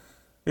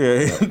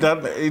 Yeah,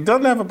 he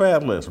doesn't have a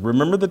bad list.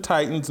 Remember the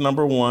Titans,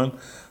 number 1.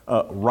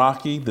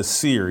 Rocky, the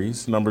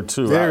series, number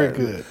 2. Very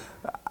good.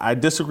 I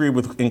disagree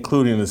with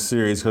including the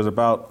series because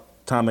about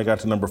the time they got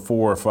to number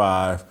 4 or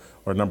 5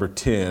 or number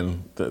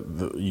 10,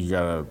 you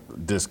got to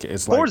discount.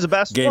 It's 4 like is the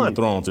best Game one. of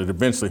Thrones. It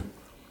eventually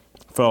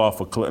fell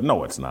off a cliff.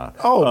 No, it's not.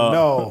 Oh,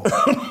 no.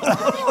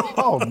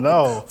 Oh,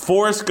 no.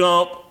 Forrest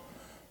Gump,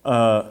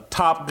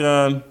 Top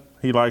Gun.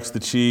 He likes the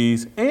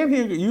cheese. And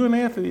you and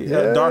Anthony,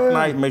 Dark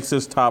Knight makes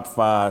his top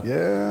 5.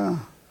 Yeah.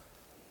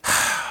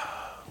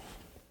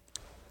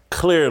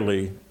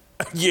 Clearly,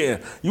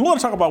 you want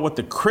to talk about what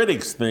the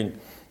critics think.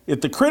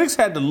 If the critics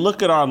had to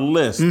look at our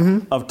list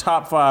of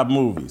top 5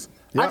 movies,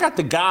 I got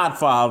The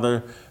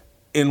Godfather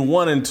in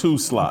 1 and 2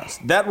 slots.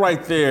 That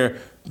right there,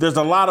 there's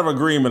a lot of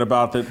agreement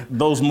about that.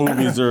 Those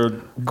movies are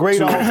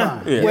great all the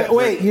time.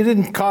 Wait, you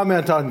didn't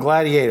comment on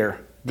Gladiator.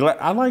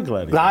 I like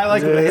Gladiator. I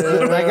like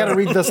it. I got to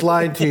read this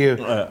line to you.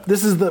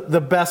 This is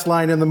the best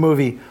line in the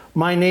movie.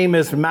 My name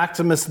is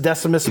Maximus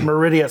Decimus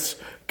Meridius,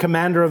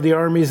 commander of the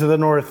armies of the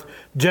north,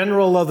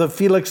 general of the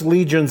Felix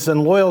legions,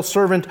 and loyal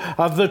servant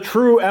of the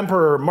true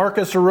emperor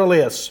Marcus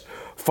Aurelius,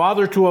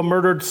 father to a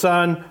murdered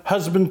son,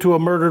 husband to a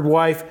murdered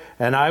wife,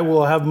 and I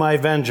will have my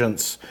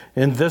vengeance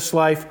in this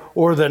life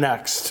or the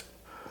next.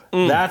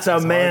 That's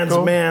a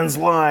man's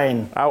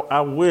line.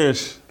 I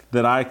wish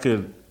that I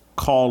could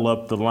call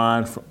up the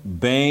line from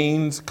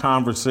Bane's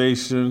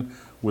conversation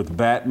with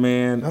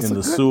Batman in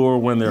the sewer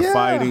when they're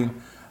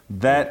fighting.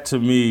 That to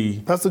me,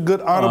 that's a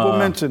good honorable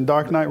mention.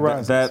 Dark Knight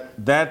Rises.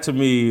 That to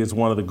me is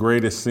one of the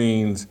greatest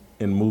scenes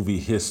in movie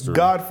history.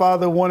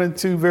 Godfather 1 and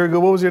 2, very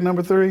good. What was your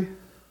number 3?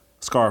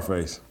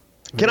 Scarface.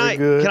 Can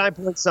I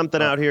point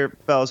something out here,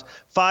 fellas?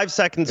 5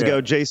 seconds ago,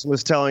 Jason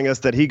was telling us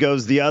that he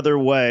goes the other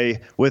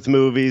way with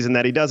movies and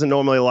that he doesn't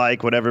normally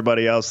like what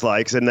everybody else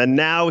likes. And then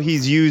now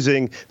he's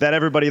using that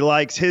everybody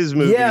likes his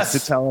movies to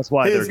tell us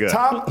why they're good. His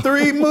top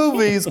 3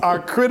 movies are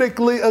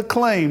critically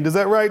acclaimed. Is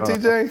that right,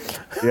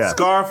 TJ? Yeah.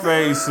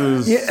 Scarface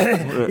is...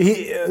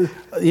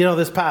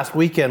 this past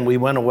weekend we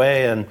went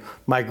away and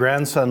my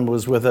grandson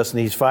was with us and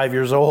he's 5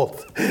 years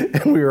old.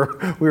 And we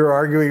were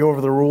arguing over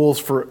the rules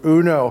for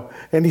Uno.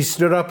 And he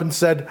stood up and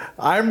said,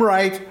 "I'm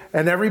right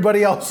and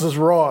everybody else is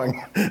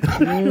wrong."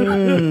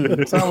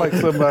 Sound like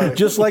somebody.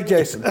 Just like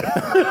Jason. I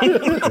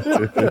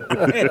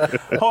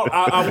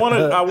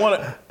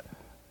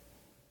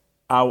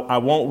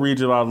won't read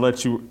it. I'll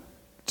let you,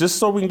 just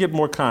so we can get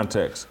more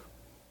context.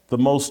 The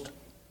most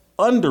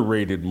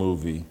underrated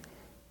movie,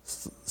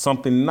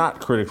 something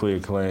not critically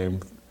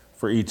acclaimed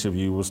for each of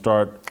you. We'll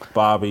start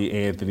Bobby,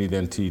 Anthony,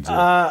 then TJ.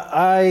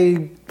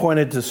 I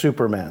pointed to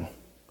Superman.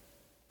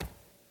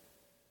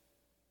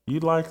 You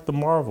like the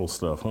Marvel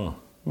stuff, huh?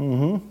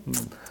 Mm-hmm.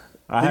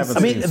 I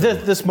haven't seen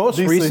this most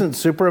recent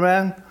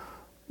Superman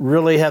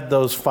really had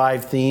those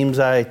 5 themes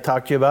I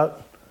talked to you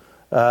about.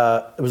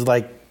 It was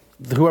like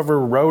whoever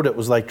wrote it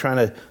was like trying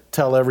to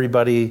tell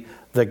everybody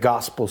the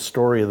gospel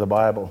story of the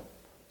Bible.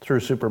 through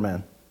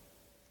Superman.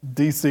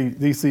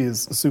 DC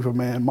is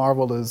Superman.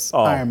 Marvel is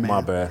Iron Man.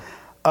 My bad.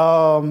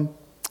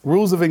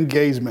 Rules of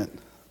Engagement.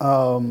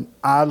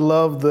 I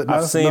love the.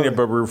 I've seen it,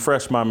 but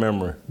refresh my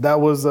memory. That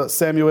was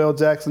Samuel L.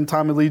 Jackson,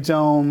 Tommy Lee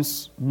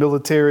Jones,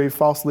 military,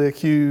 falsely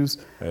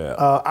accused. Yeah.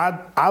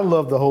 I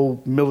love the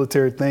whole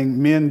military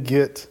thing.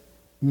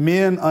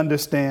 Men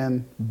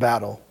understand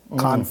battle,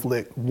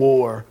 conflict,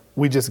 war.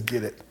 We just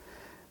get it.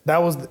 That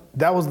was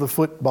the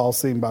football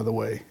scene, by the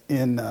way,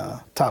 in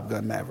Top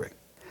Gun Maverick.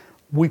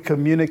 We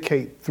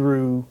communicate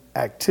through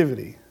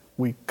activity.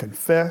 We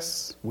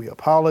confess. We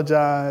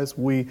apologize.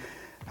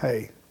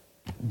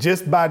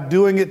 Just by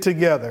doing it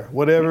together,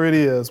 whatever it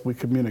is, we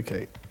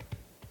communicate.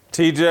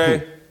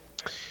 TJ?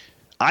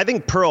 I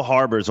think Pearl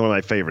Harbor is one of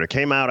my favorite. It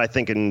came out, I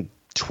think, in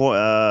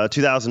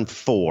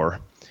 2004.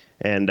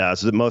 And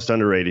so the most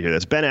underrated here.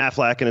 That's Ben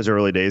Affleck in his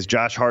early days.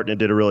 Josh Hartnett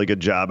did a really good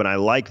job, and I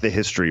like the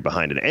history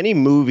behind it. Any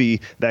movie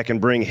that can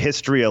bring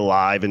history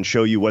alive and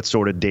show you what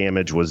sort of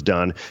damage was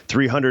done.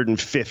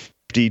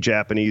 350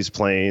 Japanese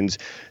planes,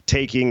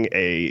 taking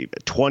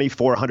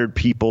 2,400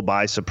 people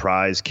by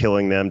surprise,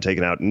 killing them,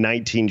 taking out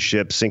 19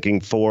 ships,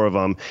 sinking 4 of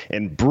them,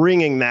 and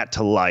bringing that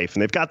to life.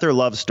 And they've got their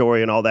love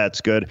story and all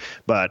that's good.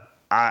 But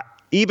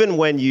even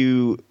when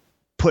you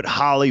put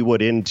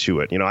Hollywood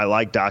into it, I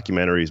like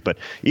documentaries, but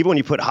even when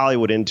you put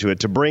Hollywood into it,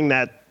 to bring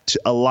that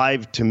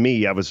alive to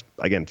me, I was,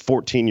 again,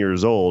 14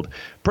 years old,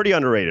 pretty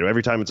underrated.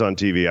 Every time it's on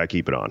TV, I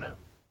keep it on.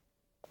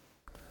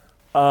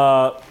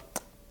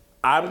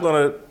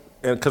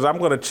 Because I'm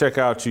going to check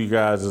out you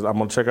guys. I'm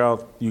going to check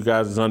out you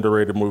guys'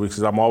 underrated movies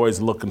because I'm always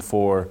looking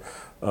for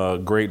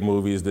great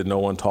movies that no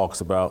one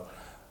talks about.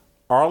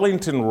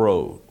 Arlington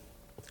Road.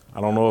 I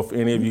don't know if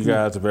any of you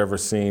guys have ever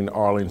seen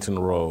Arlington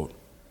Road.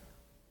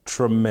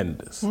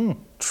 Tremendous.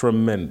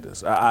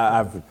 Tremendous.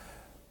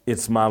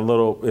 It's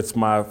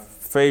my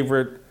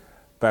favorite,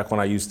 back when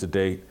I used to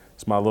date,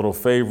 it's my little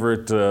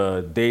favorite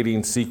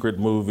dating secret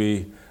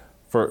movie.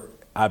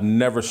 I've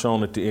never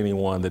shown it to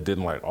anyone that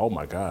didn't like, oh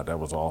my God, that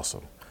was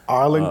awesome.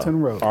 Arlington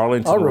Road.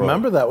 Arlington Road. I'll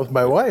remember that with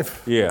my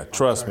wife. Yeah,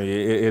 trust me,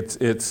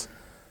 it's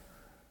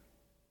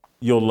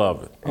you'll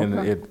love it, and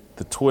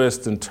the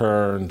twists and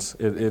turns.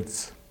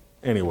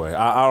 Anyway.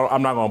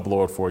 I'm not gonna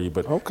blow it for you,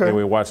 but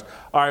anyway, watch.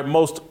 All right,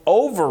 most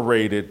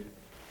overrated,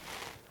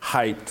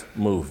 hyped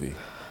movie.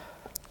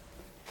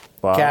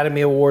 Bob?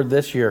 Academy Award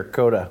this year,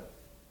 Coda.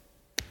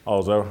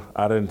 Oh,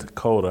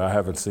 Coda. I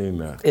haven't seen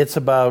that. It's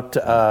about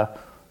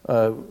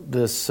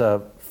this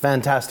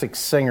fantastic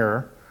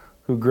singer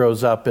who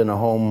grows up in a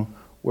home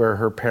where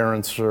her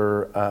parents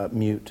are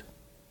mute.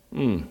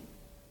 All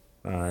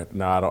right.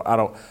 No, I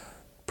don't.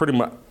 Pretty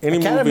much any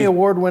Academy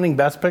Award-winning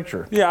Best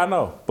Picture. Yeah, I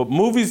know. But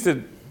movies that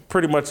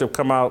pretty much have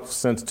come out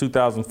since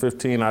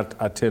 2015, I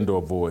tend to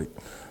avoid.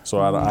 So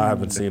I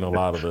haven't seen a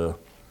lot of the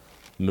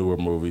newer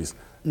movies.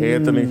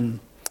 Anthony?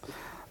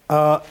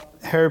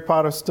 Harry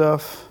Potter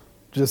stuff.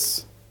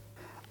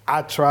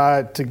 I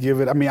tried to give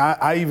it. I mean,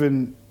 I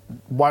even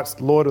watched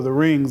Lord of the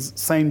Rings,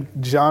 same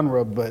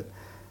genre, but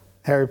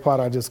Harry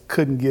Potter, I just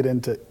couldn't get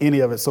into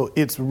any of it. So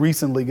it's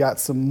recently got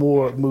some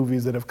more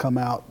movies that have come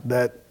out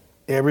that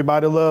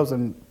everybody loves,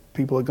 and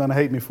people are going to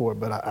hate me for it,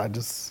 but I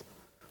just...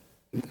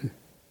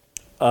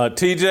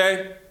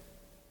 TJ?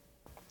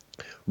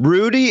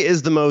 Rudy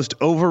is the most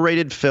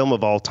overrated film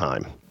of all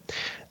time.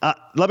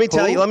 Let me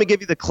tell you, let me give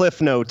you the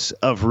cliff notes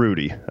of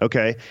Rudy,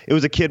 okay? It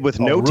was a kid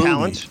with no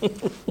talent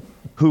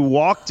who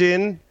walked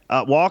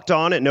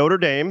on at Notre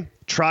Dame,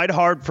 tried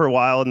hard for a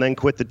while, and then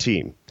quit the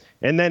team.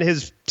 And then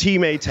his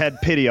teammates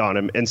had pity on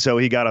him, and so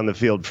he got on the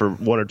field for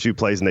 1 or 2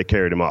 plays, and they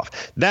carried him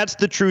off. That's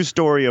the true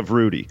story of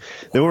Rudy.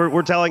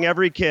 We're telling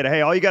every kid, hey,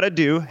 all you got to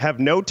do, have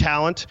no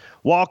talent,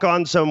 walk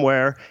on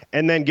somewhere,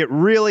 and then get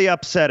really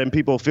upset, and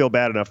people feel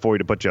bad enough for you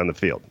to put you on the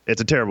field.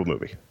 It's a terrible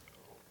movie.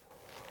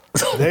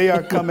 They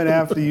are coming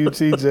after you,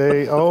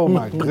 TJ. Oh,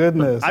 my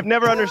goodness. I've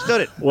never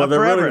understood it. Well,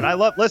 forever. really...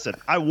 And listen,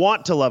 I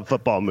want to love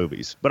football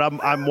movies, but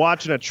I'm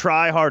watching a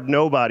try-hard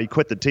nobody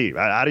quit the team.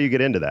 How do you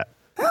get into that?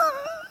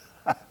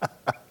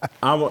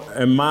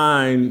 And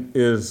mine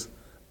is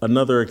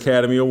another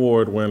Academy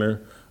Award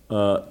winner,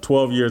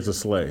 12 Years a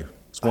Slave.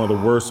 It's one of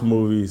the worst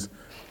movies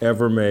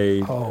ever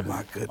made. Oh,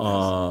 my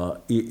goodness.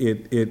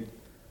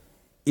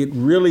 It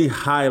really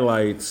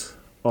highlights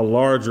a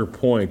larger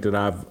point that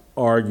I've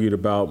argued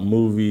about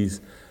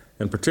movies,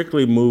 and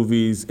particularly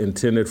movies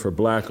intended for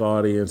black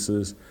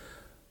audiences.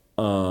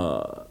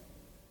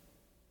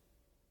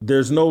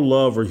 There's no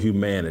love or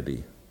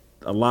humanity.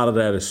 A lot of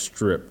that is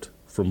stripped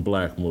from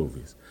black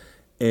movies.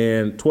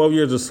 And 12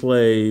 Years a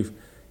Slave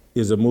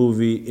is a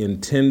movie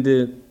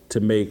intended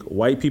to make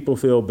white people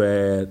feel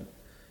bad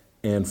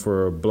and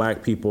for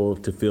black people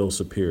to feel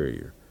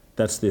superior.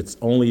 That's its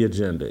only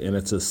agenda. And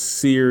it's a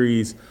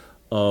series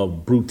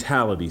of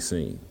brutality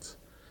scenes.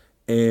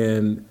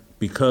 And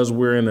because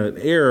we're in an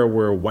era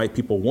where white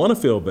people want to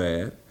feel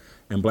bad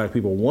and black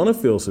people want to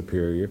feel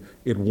superior,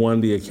 it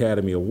won the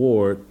Academy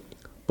Award.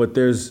 But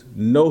there's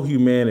no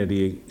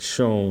humanity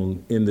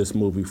shown in this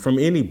movie from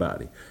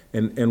anybody.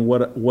 And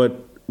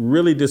what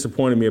really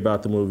disappointed me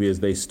about the movie is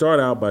they start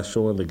out by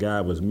showing the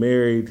guy was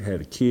married,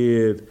 had a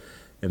kid,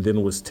 and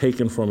then was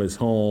taken from his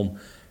home.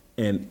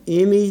 And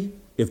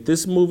if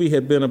this movie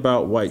had been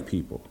about white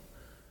people,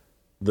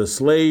 the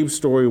slave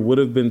story would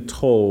have been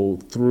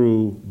told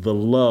through the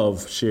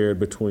love shared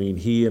between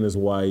he and his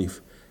wife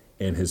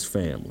and his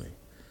family.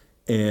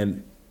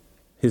 And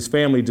his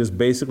family just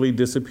basically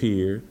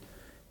disappeared.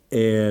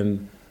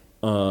 And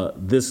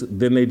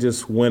then they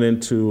just went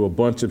into a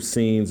bunch of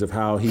scenes of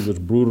how he was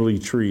brutally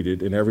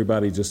treated and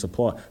everybody just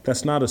applauded.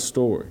 That's not a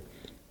story.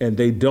 And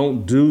they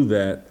don't do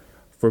that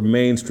for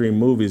mainstream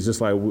movies.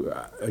 Just like,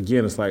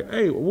 again, it's like,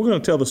 hey, we're going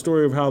to tell the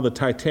story of how the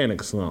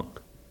Titanic sunk,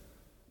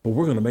 but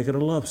we're going to make it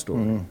a love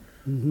story.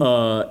 Mm-hmm.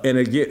 And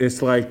again,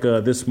 it's like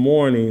this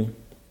morning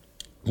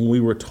when we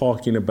were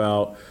talking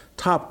about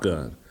Top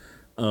Gun,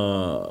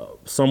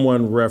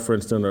 someone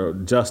referenced,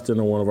 and Justin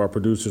or one of our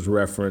producers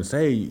referenced,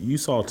 hey, you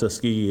saw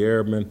Tuskegee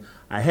Airmen.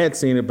 I had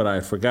seen it, but I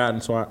had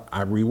forgotten, so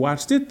I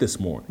rewatched it this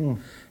morning.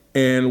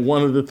 And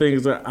one of the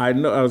things that I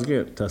know, I was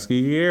getting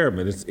Tuskegee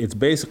Airmen, it's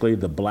basically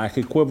the black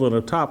equivalent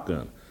of Top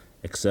Gun,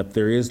 except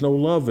there is no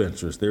love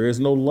interest. There is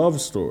no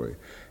love story.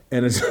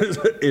 And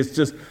it's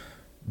just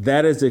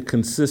that is a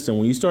consistent,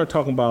 when you start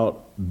talking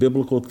about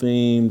biblical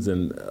themes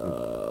and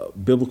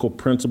biblical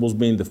principles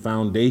being the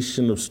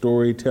foundation of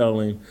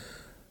storytelling,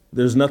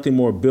 there's nothing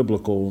more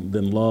biblical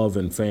than love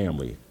and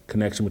family,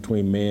 connection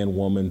between man,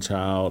 woman,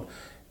 child.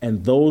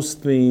 And those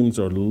themes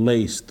are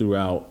laced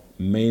throughout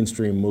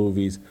mainstream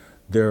movies.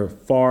 They're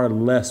far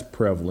less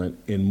prevalent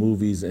in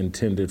movies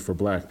intended for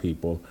black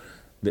people.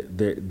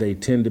 They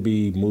tend to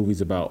be movies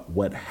about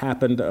what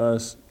happened to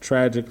us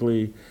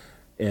tragically,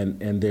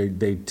 and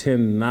they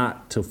tend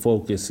not to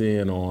focus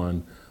in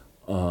on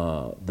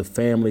the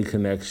family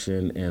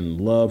connection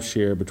and love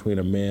shared between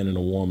a man and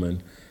a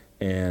woman.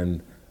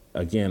 And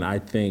again, I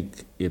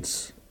think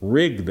it's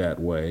rigged that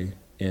way,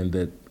 and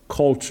that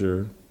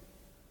culture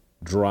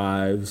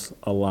drives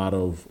a lot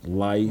of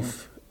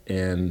life,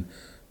 and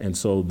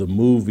so the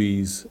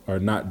movies are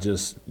not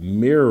just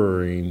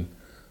mirroring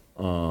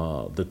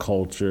the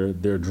culture,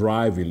 they're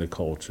driving the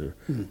culture.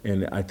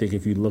 And I think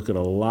if you look at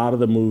a lot of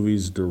the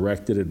movies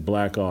directed at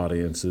black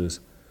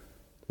audiences,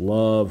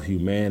 love,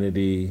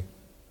 humanity,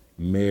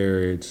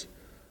 marriage,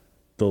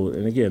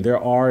 and again, there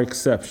are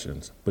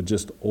exceptions, but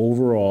just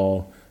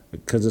overall,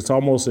 because it's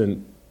almost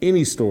in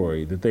any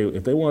story that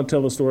if they want to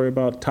tell a story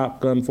about Top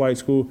Gun flight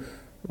school,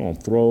 we're going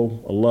to throw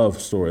a love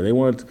story. They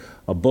want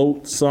a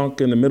boat sunk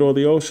in the middle of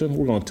the ocean,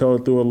 we're going to tell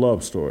it through a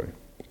love story.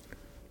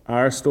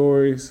 Our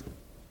stories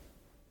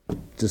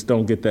just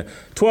don't get that.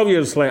 12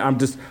 Years a Slave,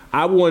 and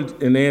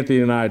Anthony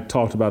and I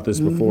talked about this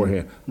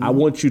beforehand, I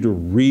want you to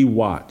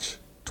rewatch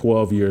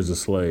 12 Years a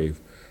Slave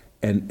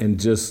and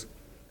just,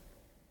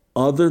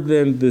 other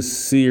than this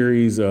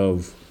series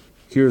of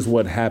here's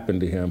what happened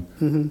to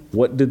him,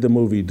 what did the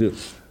movie do?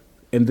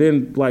 And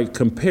then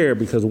compare,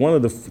 because one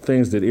of the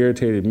things that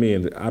irritated me,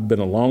 and I've been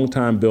a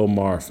long-time Bill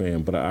Maher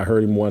fan, but I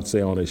heard him once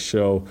say on his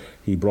show,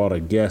 he brought a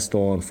guest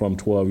on from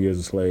 12 Years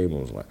a Slave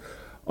and was like,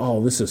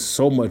 oh, this is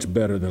so much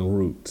better than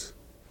Roots.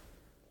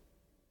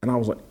 And I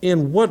was like,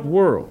 in what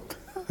world?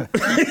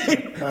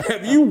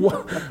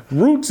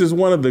 Roots is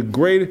one of the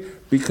greatest,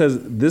 because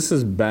this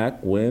is back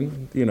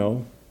when,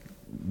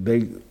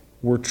 they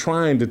were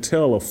trying to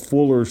tell a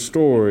fuller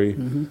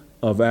story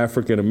of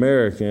African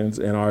Americans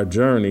and our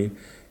journey.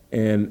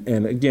 And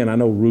again, I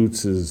know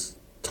Roots is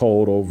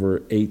told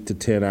over 8 to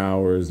 10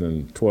 hours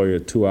and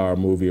 2-hour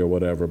movie or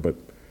whatever, but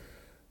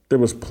there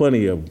was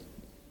plenty of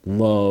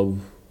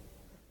love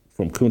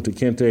from Kunta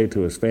Kinte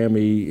to his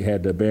family he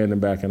had to abandon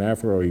back in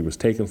Africa, or he was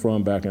taken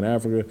from back in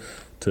Africa,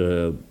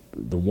 to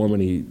the woman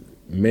he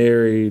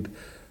married,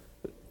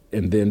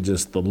 and then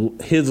just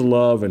his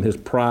love and his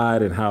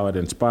pride and how it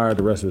inspired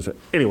the rest of his.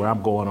 Anyway,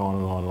 I'm going on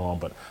and on and on,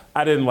 but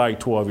I didn't like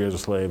 12 Years a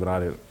Slave, and I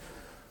didn't.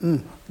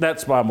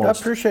 That's my most. I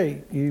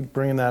appreciate you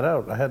bringing that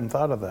out. I hadn't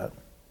thought of that.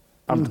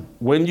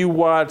 When you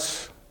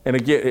watch, and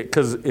again,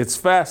 because it's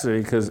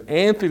fascinating, because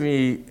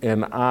Anthony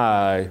and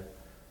I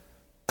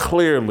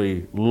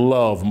clearly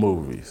love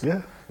movies.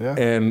 Yeah.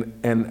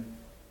 And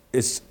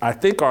I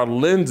think our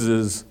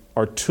lenses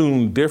are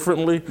tuned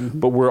differently,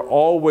 but we're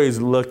always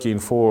looking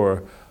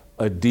for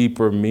a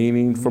deeper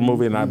meaning for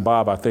movie. And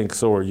Bob, I think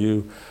so are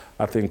you.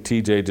 I think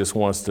TJ just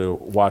wants to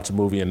watch a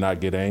movie and not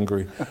get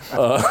angry,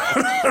 and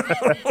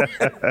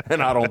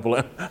I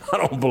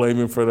don't blame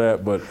him for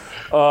that. But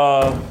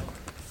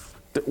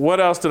what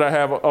else did I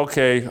have?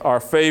 Okay,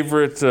 our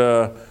favorite.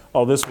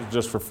 This was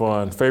just for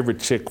fun. Favorite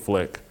chick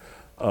flick.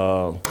 We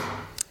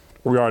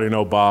already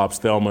know Bob's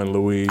Thelma and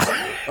Louise.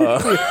 I'm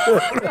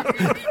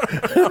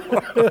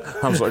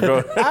sorry. Go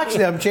ahead.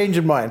 Actually, I'm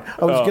changing mine.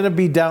 I was going to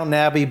be Downton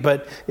Abbey,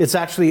 but it's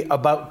actually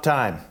About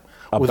Time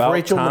with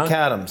Rachel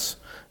McAdams.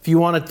 If you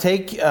want to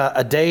take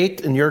a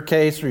date, in your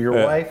case, or your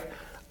wife,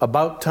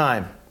 About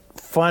Time.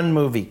 Fun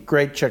movie.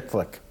 Great chick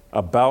flick.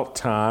 About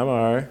Time,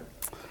 all right.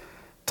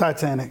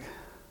 Titanic.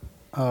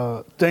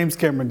 James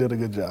Cameron did a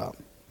good job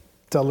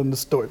telling the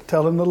story,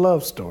 telling the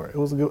love story. It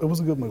was a good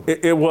movie.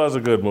 It was a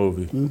good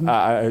movie.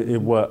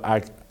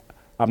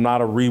 I I'm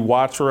not a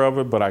rewatcher of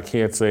it, but I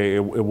can't say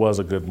it was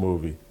a good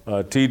movie.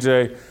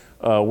 TJ,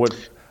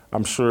 what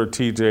I'm sure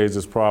TJ's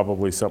is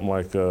probably something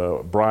like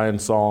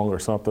Brian's song or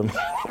something.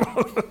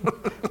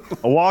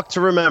 A Walk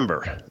to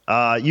Remember.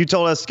 You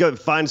told us to go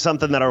find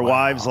something that our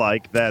wives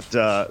like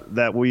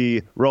that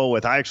we roll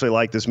with. I actually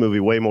like this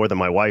movie way more than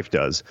my wife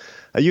does.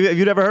 Have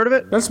you ever heard of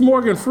it? That's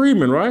Morgan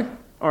Freeman, right?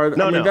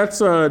 No. That's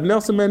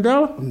Nelson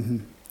Mandela? Mm-hmm.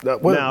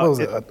 What was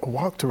it? A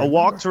Walk to Remember? A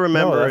Walk to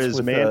Remember No, is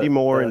with, Mandy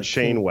Moore and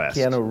Shane West.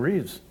 Keanu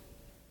Reeves.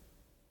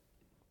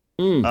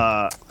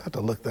 I have to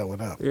look that one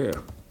up. Yeah.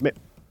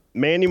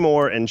 Mandy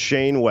Moore and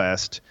Shane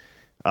West.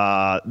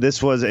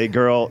 This was a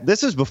girl.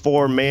 This is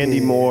before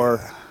Mandy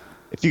Moore.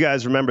 If you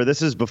guys remember,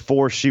 this is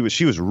before she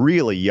was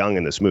really young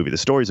in this movie. The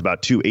story's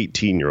about two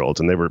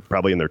 18-year-olds, and they were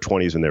probably in their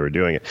 20s when they were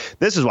doing it.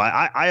 This is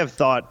why I have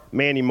thought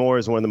Mandy Moore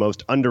is one of the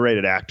most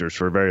underrated actors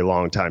for a very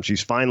long time.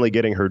 She's finally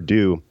getting her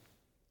due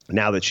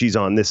now that she's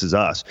on This Is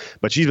Us,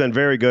 but she's been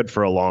very good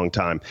for a long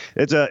time.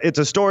 It's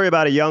a story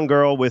about a young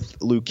girl with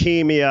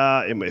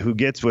leukemia who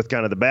gets with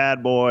kind of the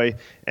bad boy,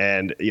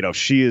 and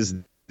she is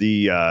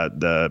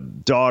the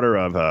daughter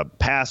of a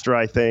pastor,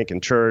 I think,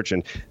 in church.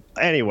 And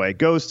anyway,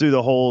 goes through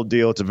the whole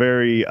deal. It's a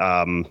very,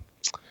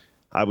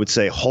 I would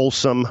say,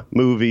 wholesome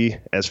movie.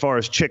 As far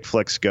as chick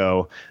flicks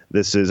go,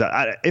 this is,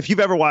 if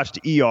you've ever watched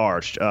ER,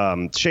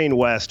 Shane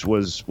West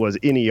was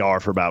in ER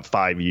for about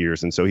 5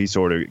 years. And so he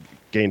sort of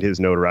gained his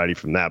notoriety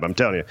from that. But I'm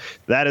telling you,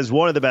 that is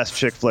one of the best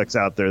chick flicks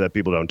out there that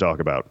people don't talk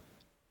about.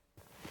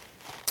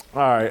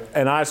 All right,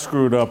 and I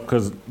screwed up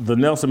because the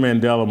Nelson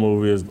Mandela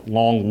movie is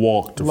Long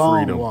Walk to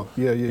Freedom. Walk.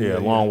 Yeah,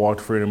 Long Walk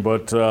to Freedom.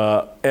 But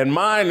and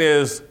mine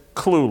is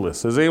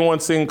Clueless. Has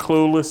anyone seen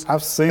Clueless?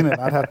 I've seen it.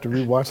 I'd have to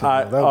rewatch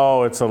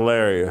it. It's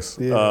hilarious.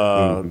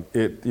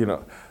 Yeah.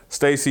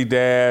 Stacey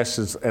Dash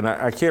is, and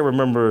I can't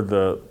remember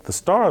the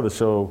star of the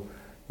show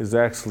is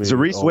actually is it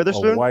Reese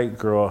Witherspoon? A white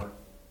girl.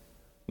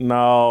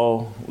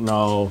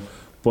 No,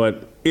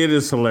 but it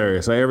is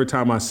hilarious. Every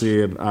time I see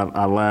it,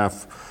 I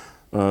laugh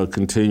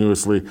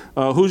continuously.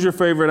 Who's your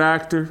favorite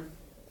actor?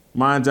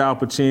 Mine's Al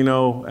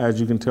Pacino,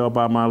 as you can tell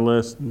by my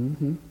list.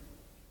 Mm-hmm.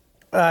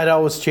 It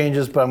always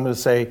changes, but I'm going to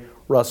say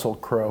Russell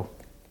Crowe.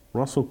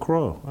 Russell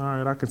Crowe. All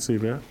right, I can see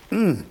that.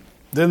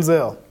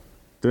 Denzel.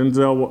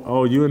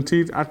 Oh, you and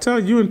TJ. I tell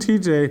you and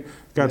TJ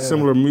got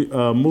similar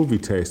movie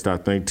taste, I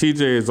think.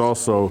 TJ is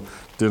also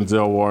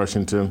Denzel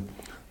Washington.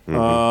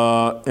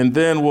 Mm-hmm. And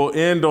then we'll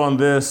end on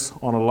this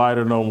on a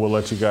lighter note, and we'll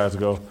let you guys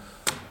go.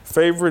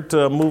 Favorite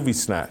movie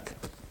snack?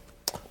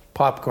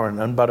 Popcorn,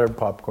 unbuttered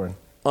popcorn.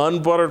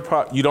 Unbuttered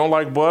pop. You don't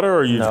like butter,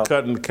 or you're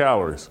cutting the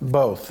calories?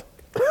 Both.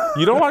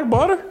 You don't like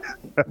butter?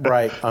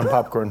 Right, on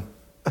popcorn.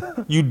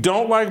 You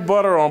don't like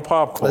butter on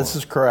popcorn? This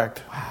is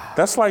correct.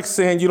 That's like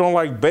saying you don't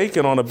like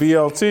bacon on a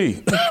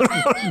BLT.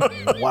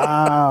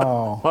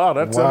 Wow. Wow,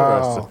 that's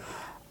interesting.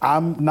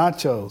 I'm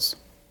nachos.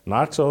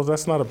 Nachos,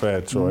 that's not a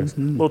bad choice.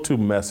 Mm-hmm. A little too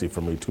messy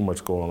for me, too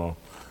much going on.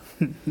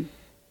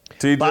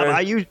 TJ?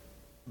 Bob,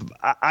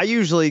 I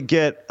usually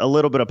get a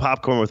little bit of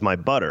popcorn with my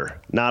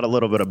butter, not a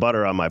little bit of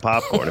butter on my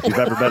popcorn. If you've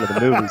ever been to the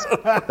movies,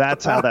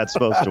 that's how that's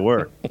supposed to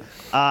work.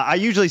 I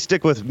usually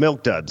stick with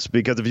Milk Duds,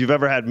 because if you've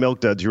ever had Milk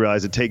Duds, you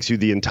realize it takes you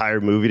the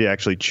entire movie to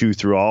actually chew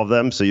through all of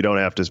them, so you don't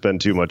have to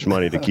spend too much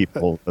money to keep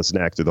a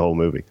snack through the whole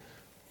movie.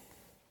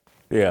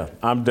 Yeah,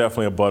 I'm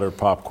definitely a buttered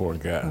popcorn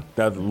guy.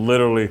 That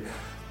literally,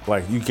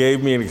 like, you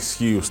gave me an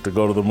excuse to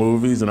go to the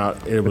movies, and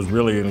it was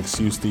really an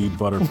excuse to eat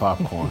buttered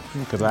popcorn,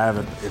 because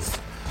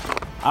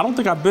I don't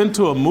think I've been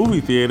to a movie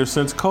theater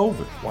since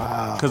COVID.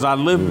 Wow. Because I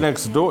live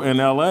next door in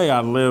LA.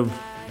 I live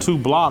 2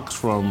 blocks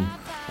from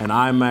an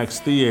IMAX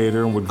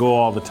theater and would go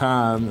all the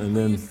time. And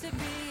then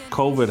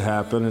COVID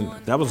happened,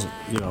 and that was,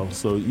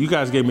 so you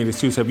guys gave me an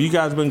excuse. Have you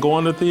guys been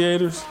going to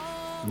theaters?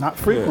 Not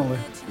frequently.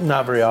 Yeah.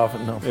 Not very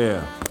often, no.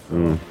 Yeah.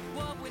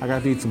 I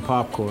got to eat some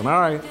popcorn.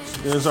 All right,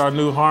 there's our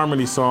new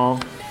Harmony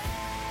song.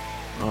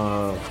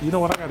 You know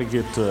what? I got to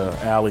get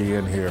Allie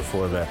in here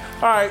for that.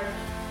 All right.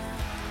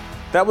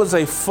 That was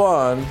a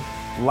fun,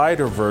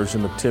 lighter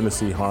version of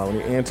Tennessee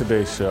Harmony and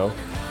today's show.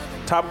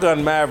 Top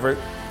Gun Maverick.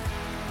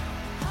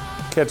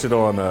 Catch it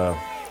on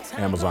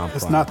Amazon Prime.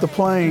 It's not the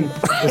plane,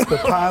 it's the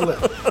pilot.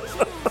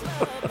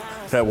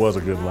 That was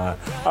a good line.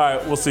 All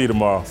right, we'll see you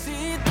tomorrow. See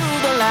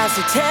through the lies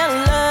they tell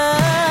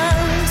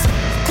us,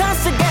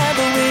 'cause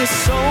together we're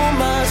so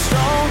much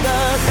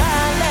stronger.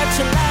 God, let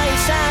your light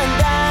shine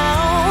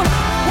down.